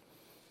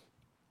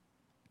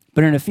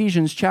 But in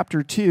Ephesians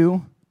chapter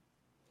 2,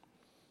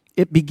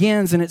 it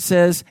begins and it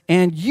says,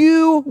 and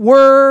you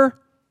were,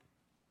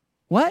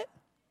 what?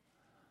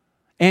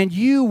 And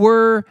you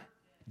were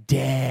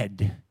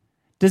dead.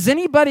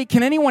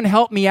 Can anyone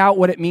help me out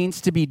what it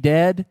means to be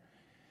dead?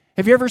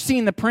 Have you ever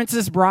seen The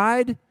Princess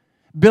Bride?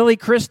 Billy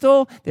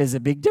Crystal? There's a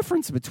big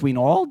difference between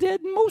all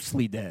dead and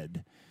mostly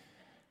dead.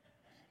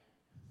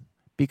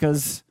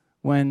 Because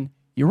when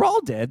you're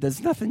all dead,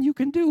 there's nothing you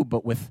can do.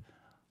 But with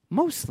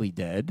mostly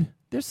dead,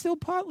 they're still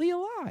partly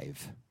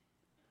alive.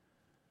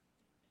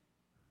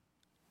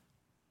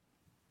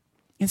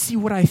 And see,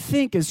 what I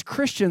think as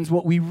Christians,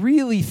 what we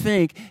really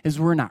think is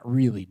we're not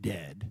really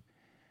dead.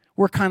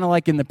 We're kind of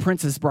like in The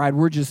Princess Bride,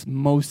 we're just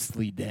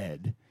mostly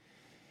dead.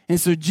 And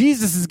so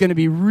Jesus is going to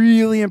be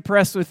really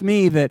impressed with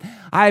me that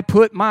I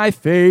put my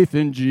faith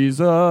in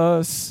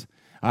Jesus.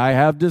 I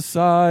have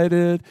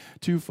decided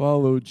to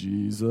follow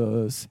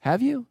Jesus.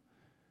 Have you?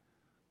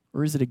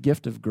 Or is it a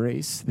gift of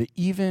grace that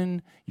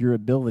even your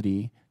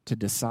ability to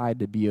decide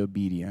to be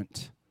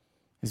obedient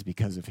is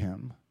because of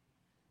him?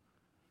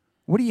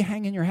 What are you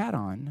hanging your hat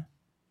on?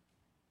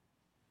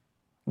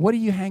 What are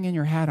you hanging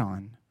your hat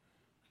on?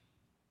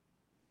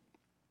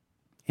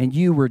 And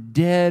you were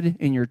dead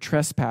in your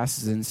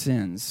trespasses and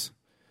sins.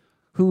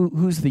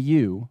 Who's the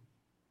you?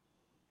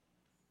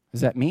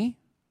 Is that me?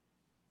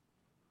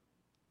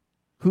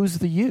 Who's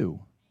the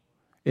you?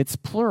 It's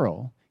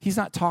plural. He's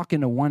not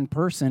talking to one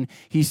person.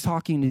 He's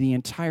talking to the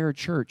entire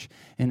church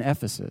in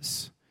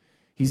Ephesus.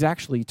 He's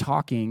actually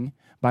talking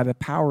by the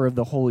power of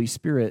the Holy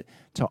Spirit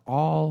to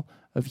all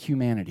of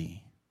humanity.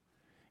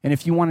 And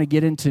if you want to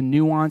get into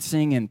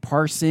nuancing and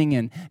parsing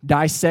and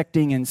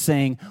dissecting and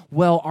saying,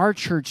 well, our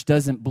church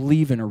doesn't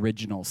believe in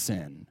original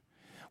sin.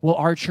 Well,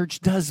 our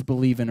church does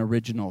believe in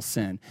original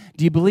sin.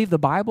 Do you believe the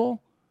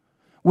Bible?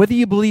 Whether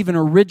you believe in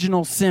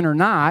original sin or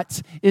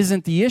not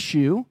isn't the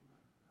issue.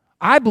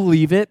 I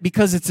believe it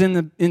because it's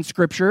in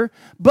Scripture.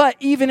 But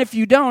even if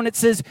you don't, it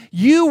says,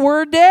 you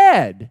were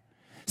dead.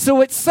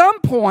 So at some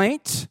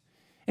point,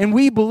 and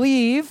we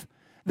believe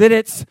that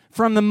it's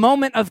from the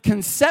moment of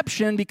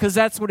conception, because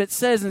that's what it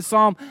says in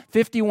Psalm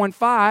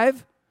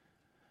 51:5.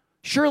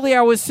 Surely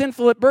I was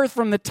sinful at birth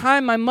from the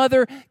time my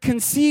mother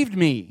conceived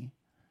me.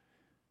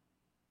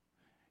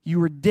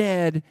 You were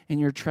dead in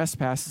your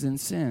trespasses and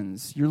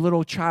sins. Your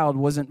little child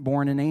wasn't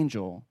born an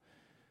angel.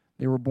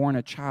 They were born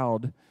a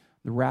child,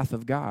 the wrath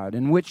of God,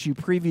 in which you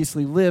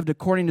previously lived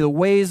according to the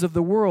ways of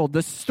the world, the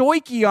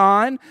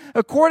stoichion,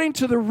 according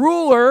to the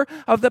ruler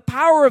of the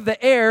power of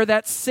the air,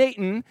 that's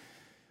Satan,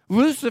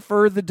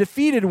 Lucifer, the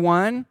defeated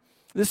one,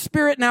 the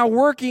spirit now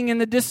working in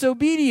the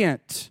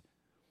disobedient.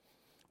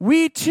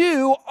 We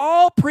too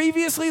all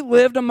previously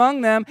lived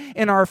among them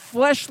in our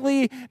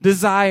fleshly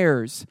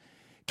desires,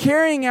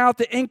 carrying out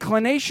the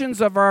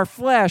inclinations of our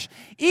flesh,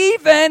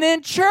 even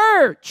in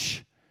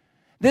church.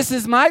 This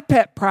is my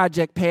pet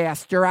project,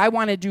 Pastor. I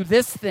want to do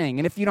this thing,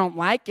 and if you don't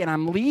like it,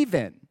 I'm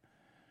leaving.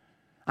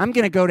 I'm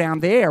going to go down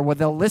there where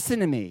they'll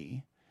listen to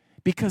me,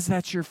 because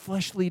that's your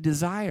fleshly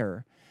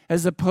desire.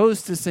 As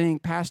opposed to saying,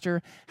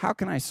 Pastor, how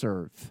can I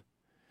serve?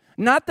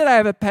 Not that I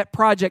have a pet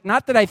project,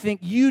 not that I think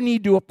you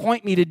need to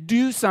appoint me to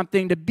do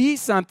something, to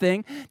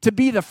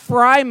be the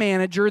fry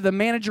manager, the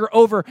manager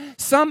over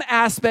some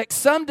aspect,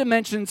 some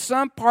dimension,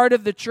 some part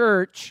of the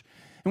church.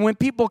 And when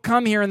people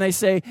come here and they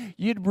say,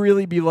 you'd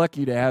really be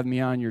lucky to have me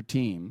on your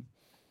team.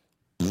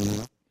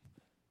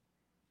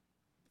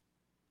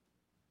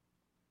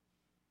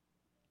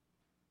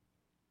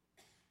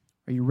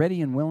 Are you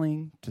ready and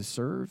willing to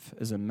serve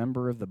as a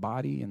member of the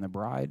body and the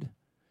bride?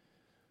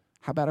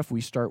 How about if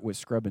we start with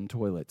scrubbing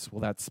toilets? Well,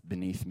 that's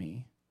beneath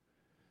me.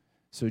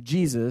 So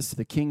Jesus,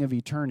 the King of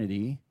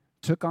eternity,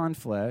 took on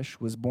flesh,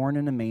 was born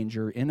in a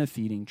manger, in a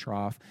feeding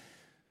trough,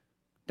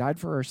 died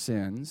for our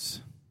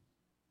sins.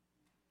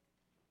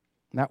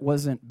 That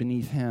wasn't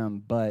beneath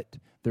him, but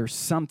there's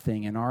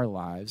something in our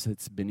lives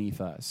that's beneath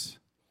us.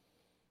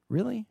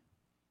 Really?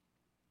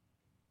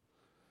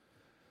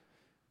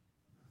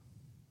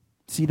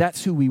 See,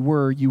 that's who we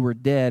were. You were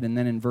dead. And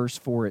then in verse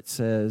 4 it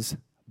says,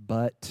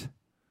 but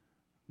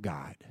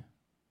God.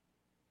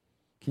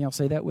 Can y'all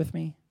say that with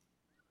me?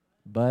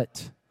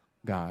 But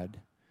God.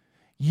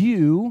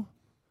 You,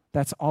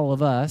 that's all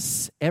of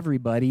us,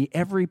 everybody,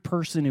 every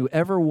person who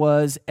ever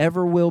was,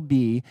 ever will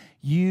be,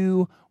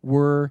 you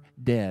were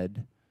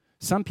dead.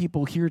 Some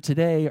people here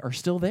today are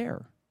still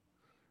there,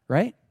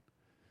 right?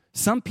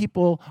 Some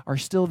people are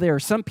still there.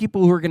 Some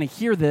people who are going to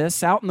hear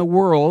this out in the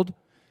world,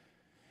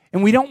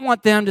 and we don't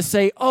want them to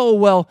say, oh,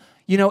 well,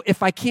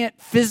 if I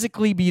can't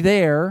physically be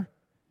there,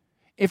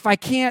 if I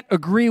can't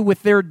agree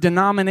with their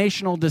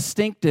denominational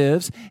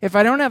distinctives, if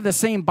I don't have the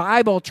same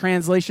Bible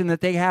translation that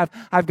they have,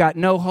 I've got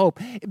no hope.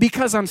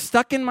 Because I'm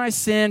stuck in my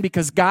sin,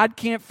 because God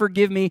can't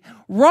forgive me.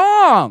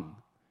 Wrong!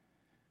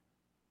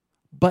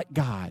 But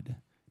God,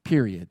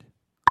 period.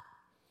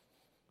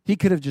 He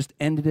could have just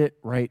ended it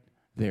right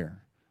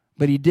there.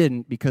 But he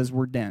didn't, because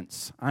we're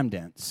dense. I'm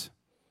dense.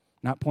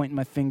 Not pointing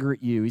my finger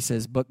at you. He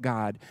says, but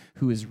God,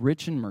 who is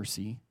rich in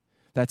mercy,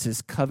 that's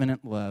his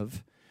covenant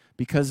love,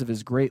 because of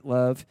his great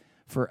love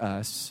for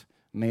us,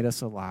 made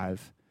us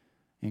alive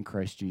in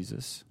Christ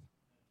Jesus.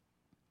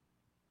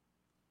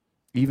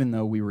 Even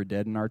though we were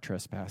dead in our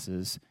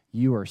trespasses,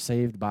 you are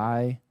saved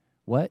by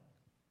what?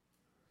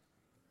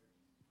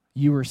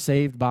 You were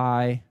saved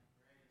by,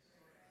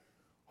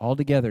 all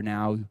together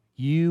now,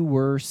 you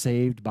were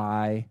saved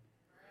by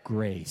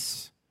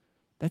grace.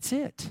 That's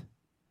it.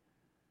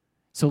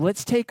 So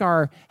let's take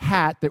our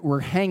hat that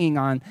we're hanging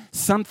on,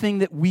 something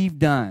that we've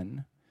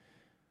done,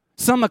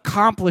 some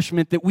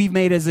accomplishment that we've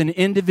made as an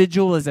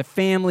individual, as a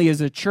family, as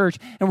a church,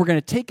 and we're going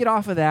to take it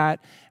off of that,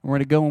 and we're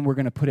going to go and we're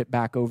going to put it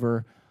back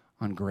over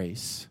on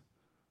grace,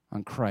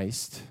 on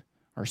Christ,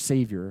 our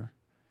Savior,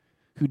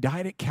 who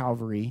died at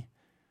Calvary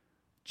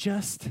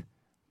just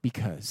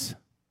because.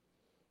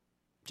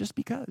 Just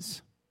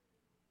because.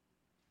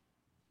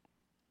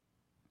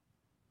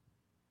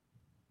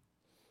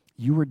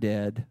 You were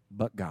dead,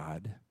 but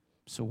God.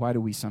 So why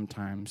do we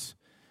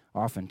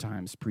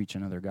oftentimes preach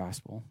another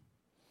gospel?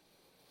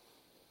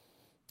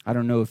 I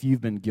don't know if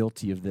you've been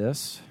guilty of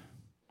this,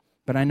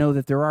 but I know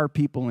that there are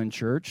people in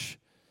church.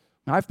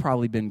 I've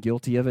probably been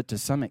guilty of it to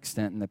some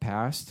extent in the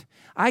past.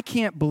 I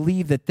can't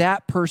believe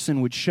that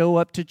person would show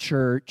up to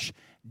church, ...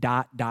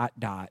 I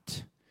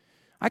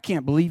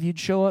can't believe you'd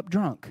show up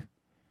drunk.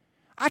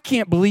 I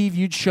can't believe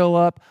you'd show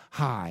up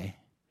high.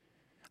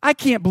 I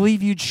can't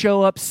believe you'd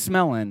show up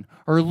smelling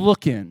or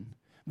looking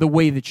the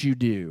way that you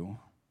do.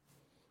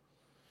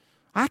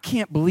 I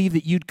can't believe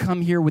that you'd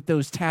come here with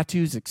those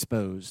tattoos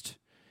exposed.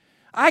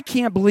 I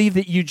can't believe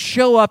that you'd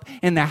show up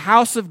in the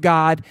house of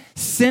God,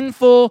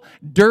 sinful,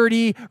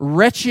 dirty,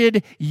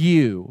 wretched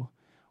you.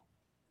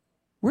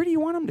 Where do you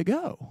want them to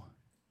go?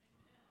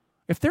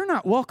 If they're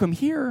not welcome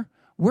here,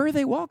 where are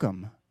they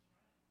welcome?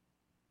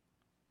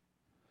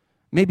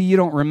 Maybe you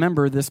don't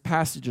remember this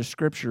passage of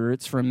Scripture.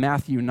 It's from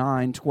Matthew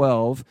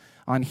 9:12.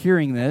 On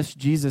hearing this,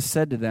 Jesus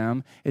said to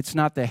them, it's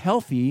not the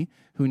healthy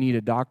who need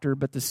a doctor,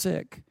 but the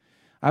sick.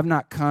 I've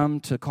not come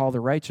to call the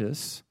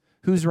righteous.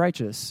 Who's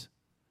righteous?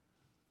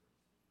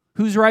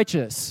 Who's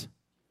righteous?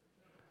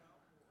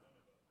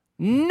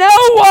 No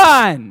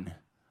one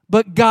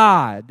but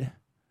God.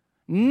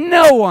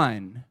 No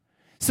one.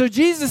 So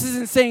Jesus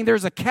isn't saying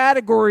there's a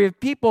category of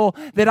people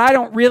that I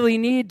don't really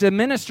need to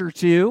minister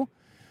to.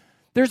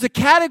 There's a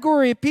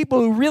category of people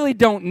who really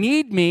don't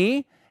need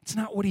me. It's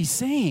not what he's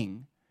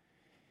saying.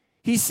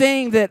 He's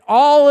saying that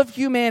all of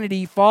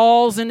humanity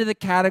falls into the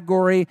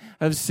category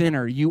of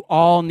sinner. You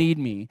all need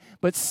me.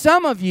 But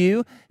some of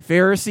you,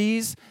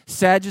 Pharisees,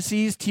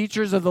 Sadducees,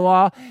 teachers of the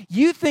law,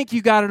 you think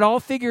you got it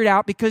all figured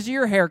out because of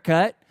your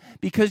haircut,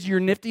 because of your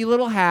nifty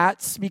little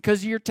hats,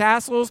 because of your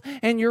tassels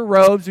and your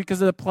robes,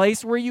 because of the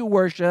place where you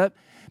worship,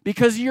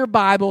 because of your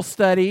Bible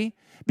study,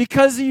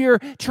 because of your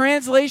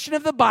translation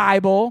of the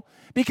Bible,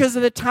 because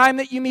of the time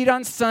that you meet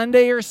on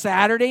Sunday or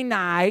Saturday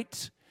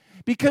night.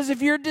 Because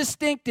of your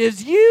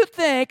distinctives, you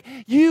think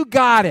you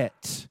got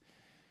it.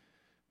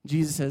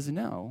 Jesus says,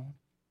 no,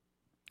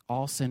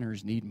 all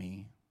sinners need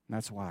me.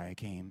 That's why I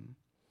came.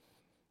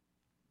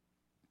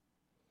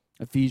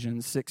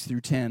 Ephesians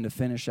 6-10 to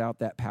finish out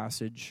that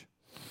passage.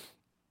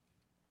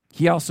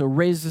 He also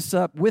raised us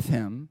up with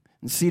him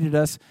and seated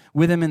us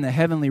with him in the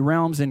heavenly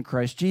realms in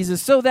Christ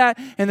Jesus, so that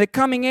in the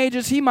coming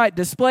ages he might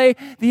display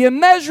the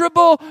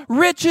immeasurable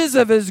riches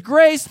of his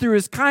grace through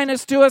his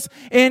kindness to us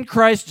in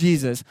Christ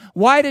Jesus.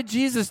 Why did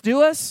Jesus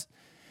do us?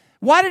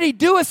 Why did he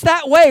do us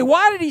that way?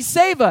 Why did he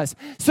save us?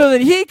 So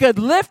that he could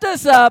lift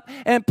us up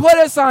and put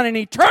us on an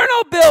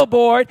eternal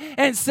billboard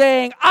and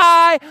saying,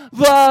 I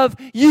love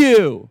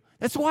you.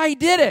 That's why he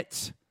did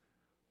it.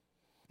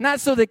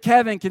 Not so that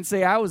Kevin can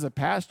say, I was a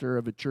pastor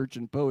of a church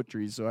in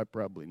Poetry, so I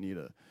probably need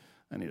a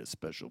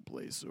special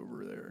place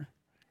over there.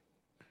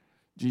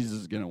 Jesus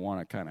is going to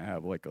want to kind of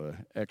have like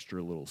a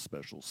extra little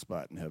special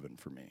spot in heaven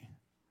for me.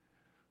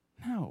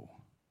 No.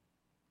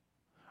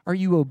 Are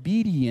you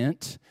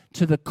obedient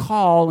to the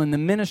call and the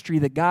ministry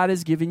that God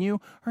has given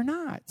you or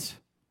not?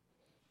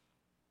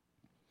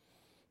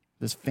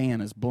 This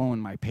fan is blowing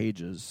my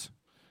pages.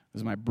 It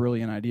was my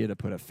brilliant idea to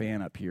put a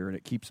fan up here, and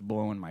it keeps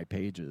blowing my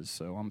pages,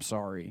 so I'm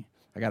sorry.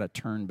 I got to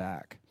turn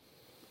back.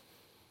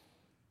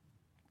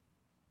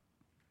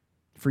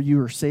 For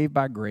you are saved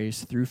by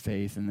grace through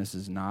faith, and this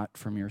is not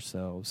from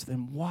yourselves.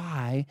 Then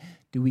why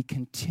do we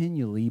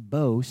continually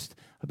boast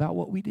about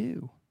what we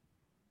do?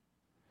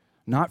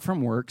 Not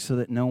from works, so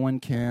that no one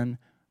can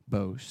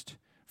boast.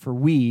 For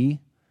we,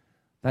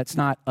 that's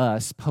not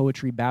us,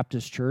 Poetry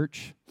Baptist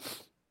Church.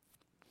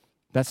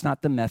 That's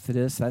not the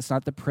Methodists. That's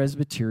not the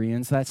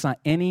Presbyterians. That's not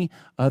any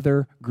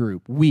other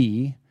group.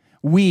 We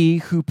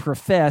who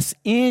profess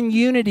in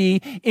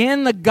unity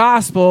in the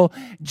gospel,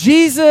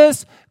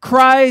 Jesus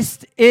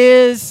Christ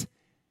is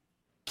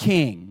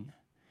King.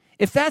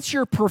 If that's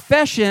your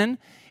profession,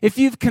 if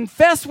you've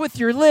confessed with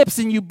your lips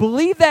and you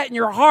believe that in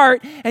your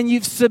heart and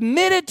you've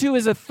submitted to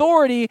his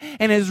authority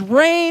and his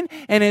reign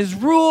and his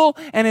rule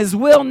and his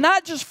will,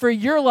 not just for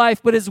your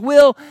life, but his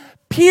will,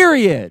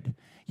 period,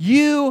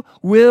 you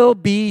will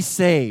be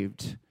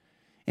saved.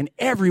 And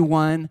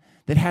everyone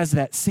that has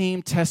that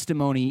same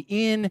testimony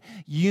in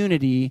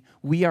unity,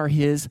 we are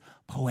his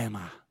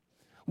poema.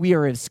 We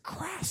are his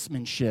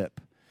craftsmanship.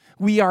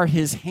 We are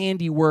his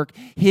handiwork,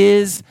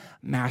 his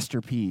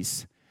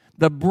masterpiece.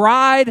 The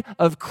bride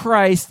of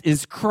Christ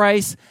is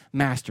Christ's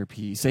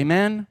masterpiece.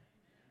 Amen?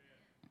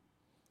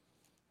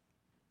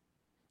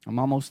 I'm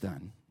almost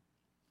done.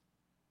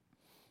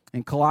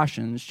 In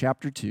Colossians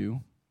chapter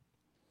 2,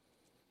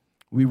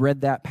 we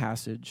read that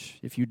passage.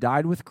 If you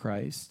died with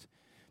Christ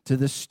to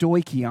the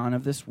stoichion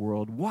of this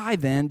world, why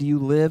then do you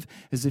live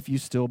as if you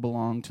still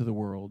belong to the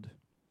world?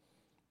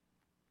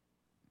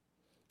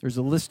 There's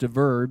a list of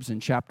verbs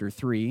in chapter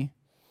 3.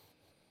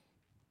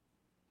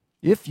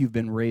 If you've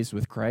been raised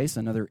with Christ,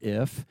 another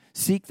if,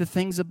 seek the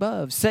things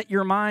above. Set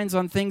your minds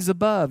on things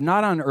above,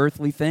 not on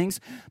earthly things.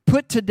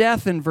 Put to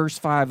death in verse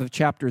 5 of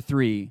chapter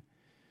 3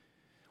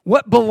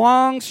 what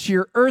belongs to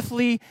your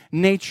earthly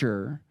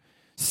nature.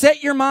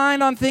 Set your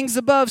mind on things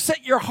above.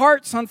 Set your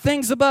hearts on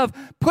things above.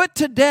 Put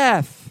to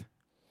death.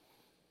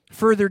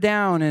 Further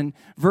down in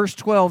verse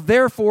 12,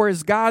 therefore,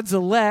 as God's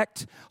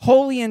elect,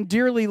 holy and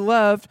dearly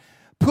loved,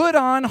 put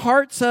on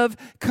hearts of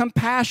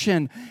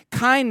compassion,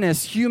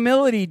 kindness,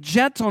 humility,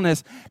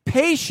 gentleness,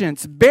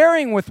 patience,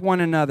 bearing with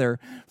one another,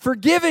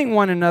 forgiving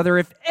one another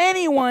if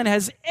anyone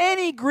has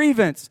any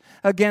grievance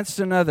against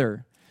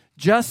another,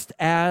 just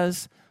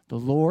as the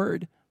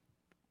Lord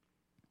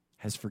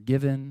has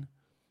forgiven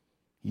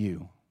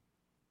you.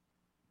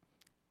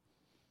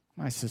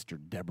 My sister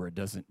Deborah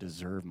doesn't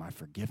deserve my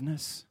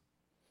forgiveness.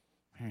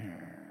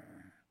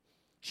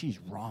 She's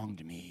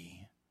wronged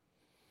me.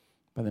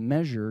 By the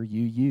measure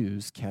you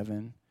use,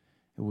 Kevin,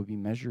 it will be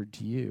measured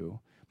to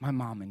you. My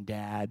mom and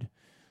dad,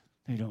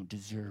 they don't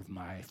deserve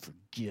my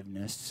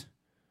forgiveness.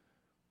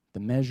 The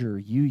measure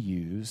you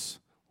use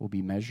will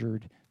be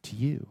measured to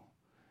you.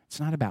 It's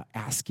not about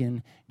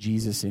asking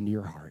Jesus into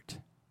your heart.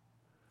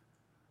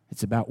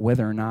 It's about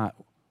whether or not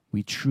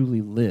we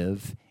truly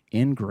live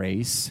in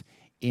grace,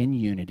 in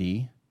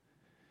unity,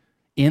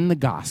 in the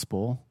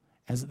gospel,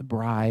 as the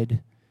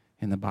bride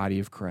in the body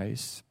of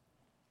Christ.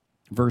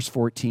 Verse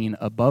 14,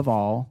 above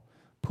all,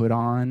 put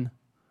on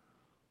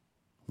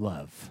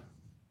love.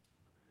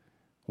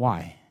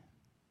 Why?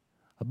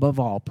 Above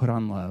all, put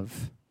on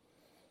love.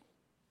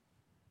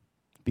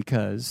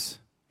 Because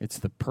it's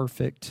the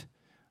perfect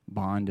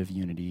bond of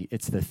unity.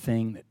 It's the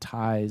thing that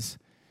ties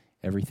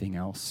everything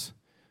else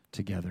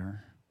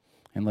together.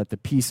 And let the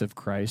peace of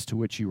Christ, to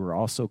which you were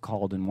also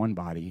called in one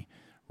body,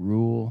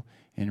 rule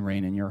and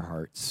reign in your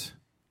hearts,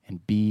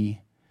 and be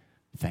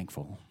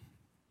thankful.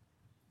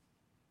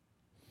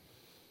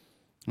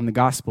 In the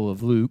Gospel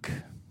of Luke,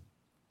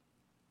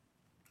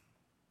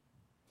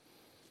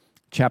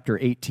 chapter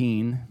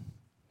 18,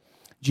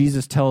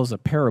 Jesus tells a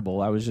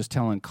parable. I was just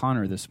telling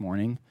Connor this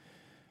morning.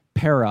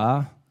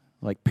 Para,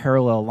 like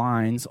parallel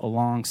lines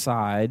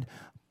alongside.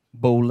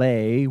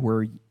 Bole,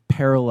 where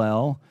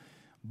parallel.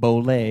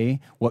 Bole,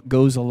 what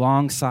goes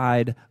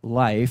alongside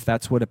life.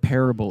 That's what a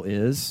parable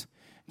is.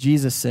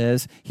 Jesus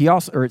says,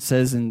 it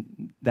says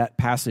in that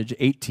passage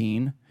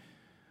 18,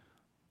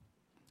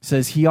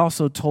 says he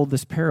also told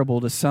this parable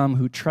to some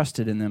who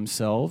trusted in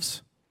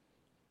themselves,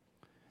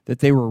 that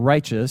they were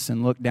righteous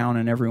and looked down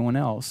on everyone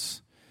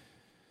else.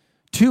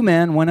 2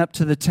 men went up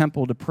to the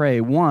temple to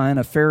pray, one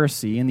a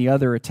Pharisee and the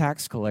other a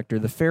tax collector.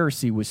 The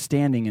Pharisee was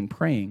standing and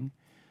praying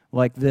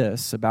like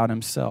this about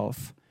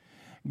himself.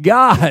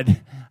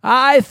 God,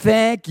 I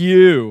thank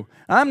you.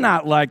 I'm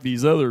not like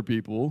these other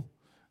people.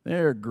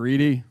 They're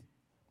greedy,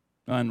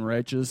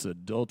 unrighteous,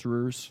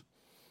 adulterers,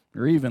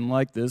 or even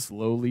like this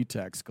lowly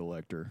tax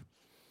collector.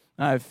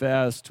 I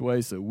fast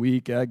twice a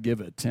week. I give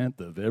 1/10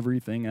 of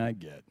everything I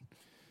get.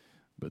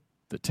 But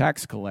the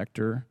tax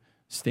collector,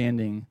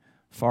 standing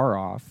far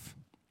off,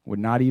 would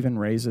not even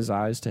raise his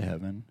eyes to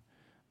heaven,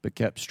 but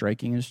kept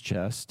striking his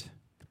chest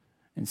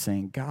and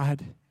saying,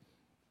 God,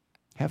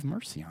 have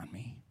mercy on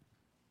me,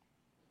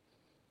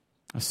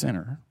 a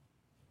sinner.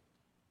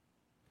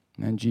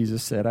 And then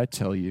Jesus said, I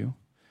tell you,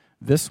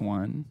 this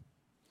one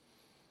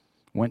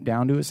went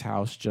down to his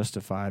house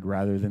justified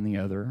rather than the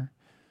other,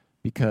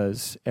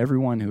 because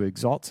everyone who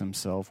exalts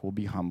himself will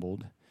be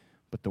humbled,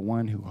 but the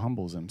one who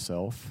humbles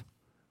himself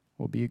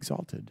will be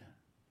exalted.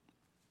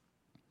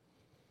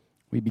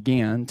 We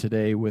began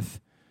today with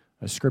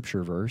a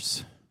scripture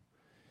verse,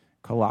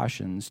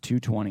 Colossians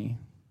 2:20.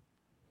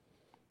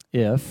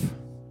 If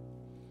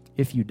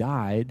you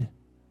died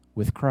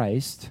with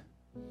Christ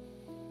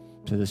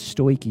to the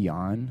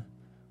stoichion,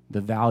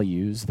 the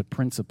values, the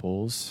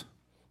principles,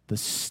 the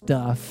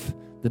stuff,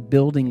 the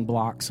building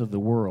blocks of the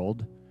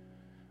world,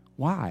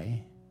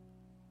 why?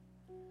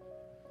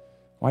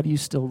 Why do you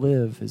still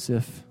live as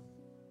if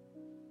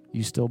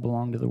you still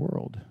belong to the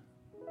world?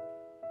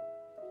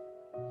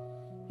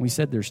 We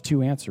said there's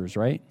two answers,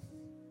 right?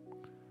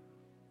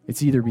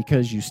 It's either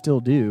because you still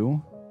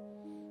do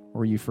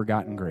or you've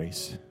forgotten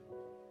grace.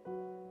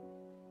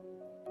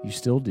 You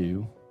still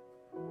do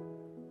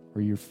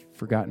or you've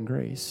forgotten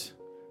grace.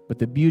 But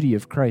the beauty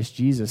of Christ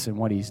Jesus and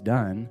what he's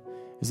done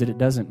is that it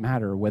doesn't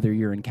matter whether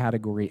you're in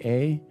category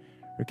A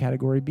or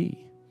category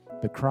B.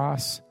 The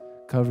cross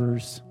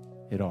covers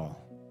it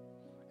all,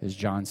 as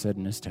John said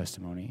in his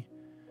testimony.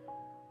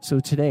 So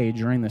today,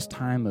 during this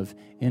time of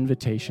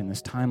invitation,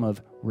 this time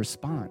of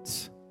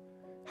response,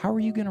 how are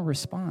you going to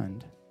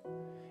respond?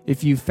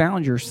 If you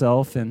found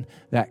yourself in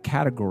that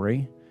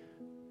category,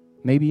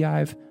 maybe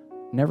I've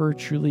never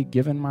truly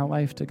given my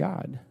life to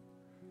God.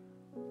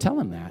 Tell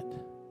him that.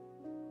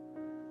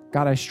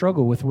 God, I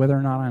struggle with whether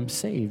or not I'm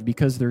saved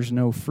because there's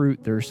no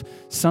fruit. There's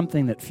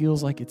something that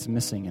feels like it's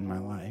missing in my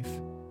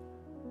life.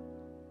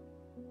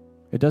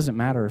 It doesn't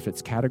matter if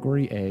it's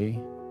category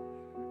A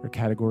or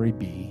category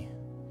B.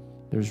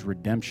 There's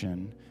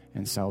redemption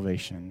and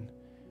salvation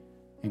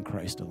in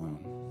Christ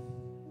alone.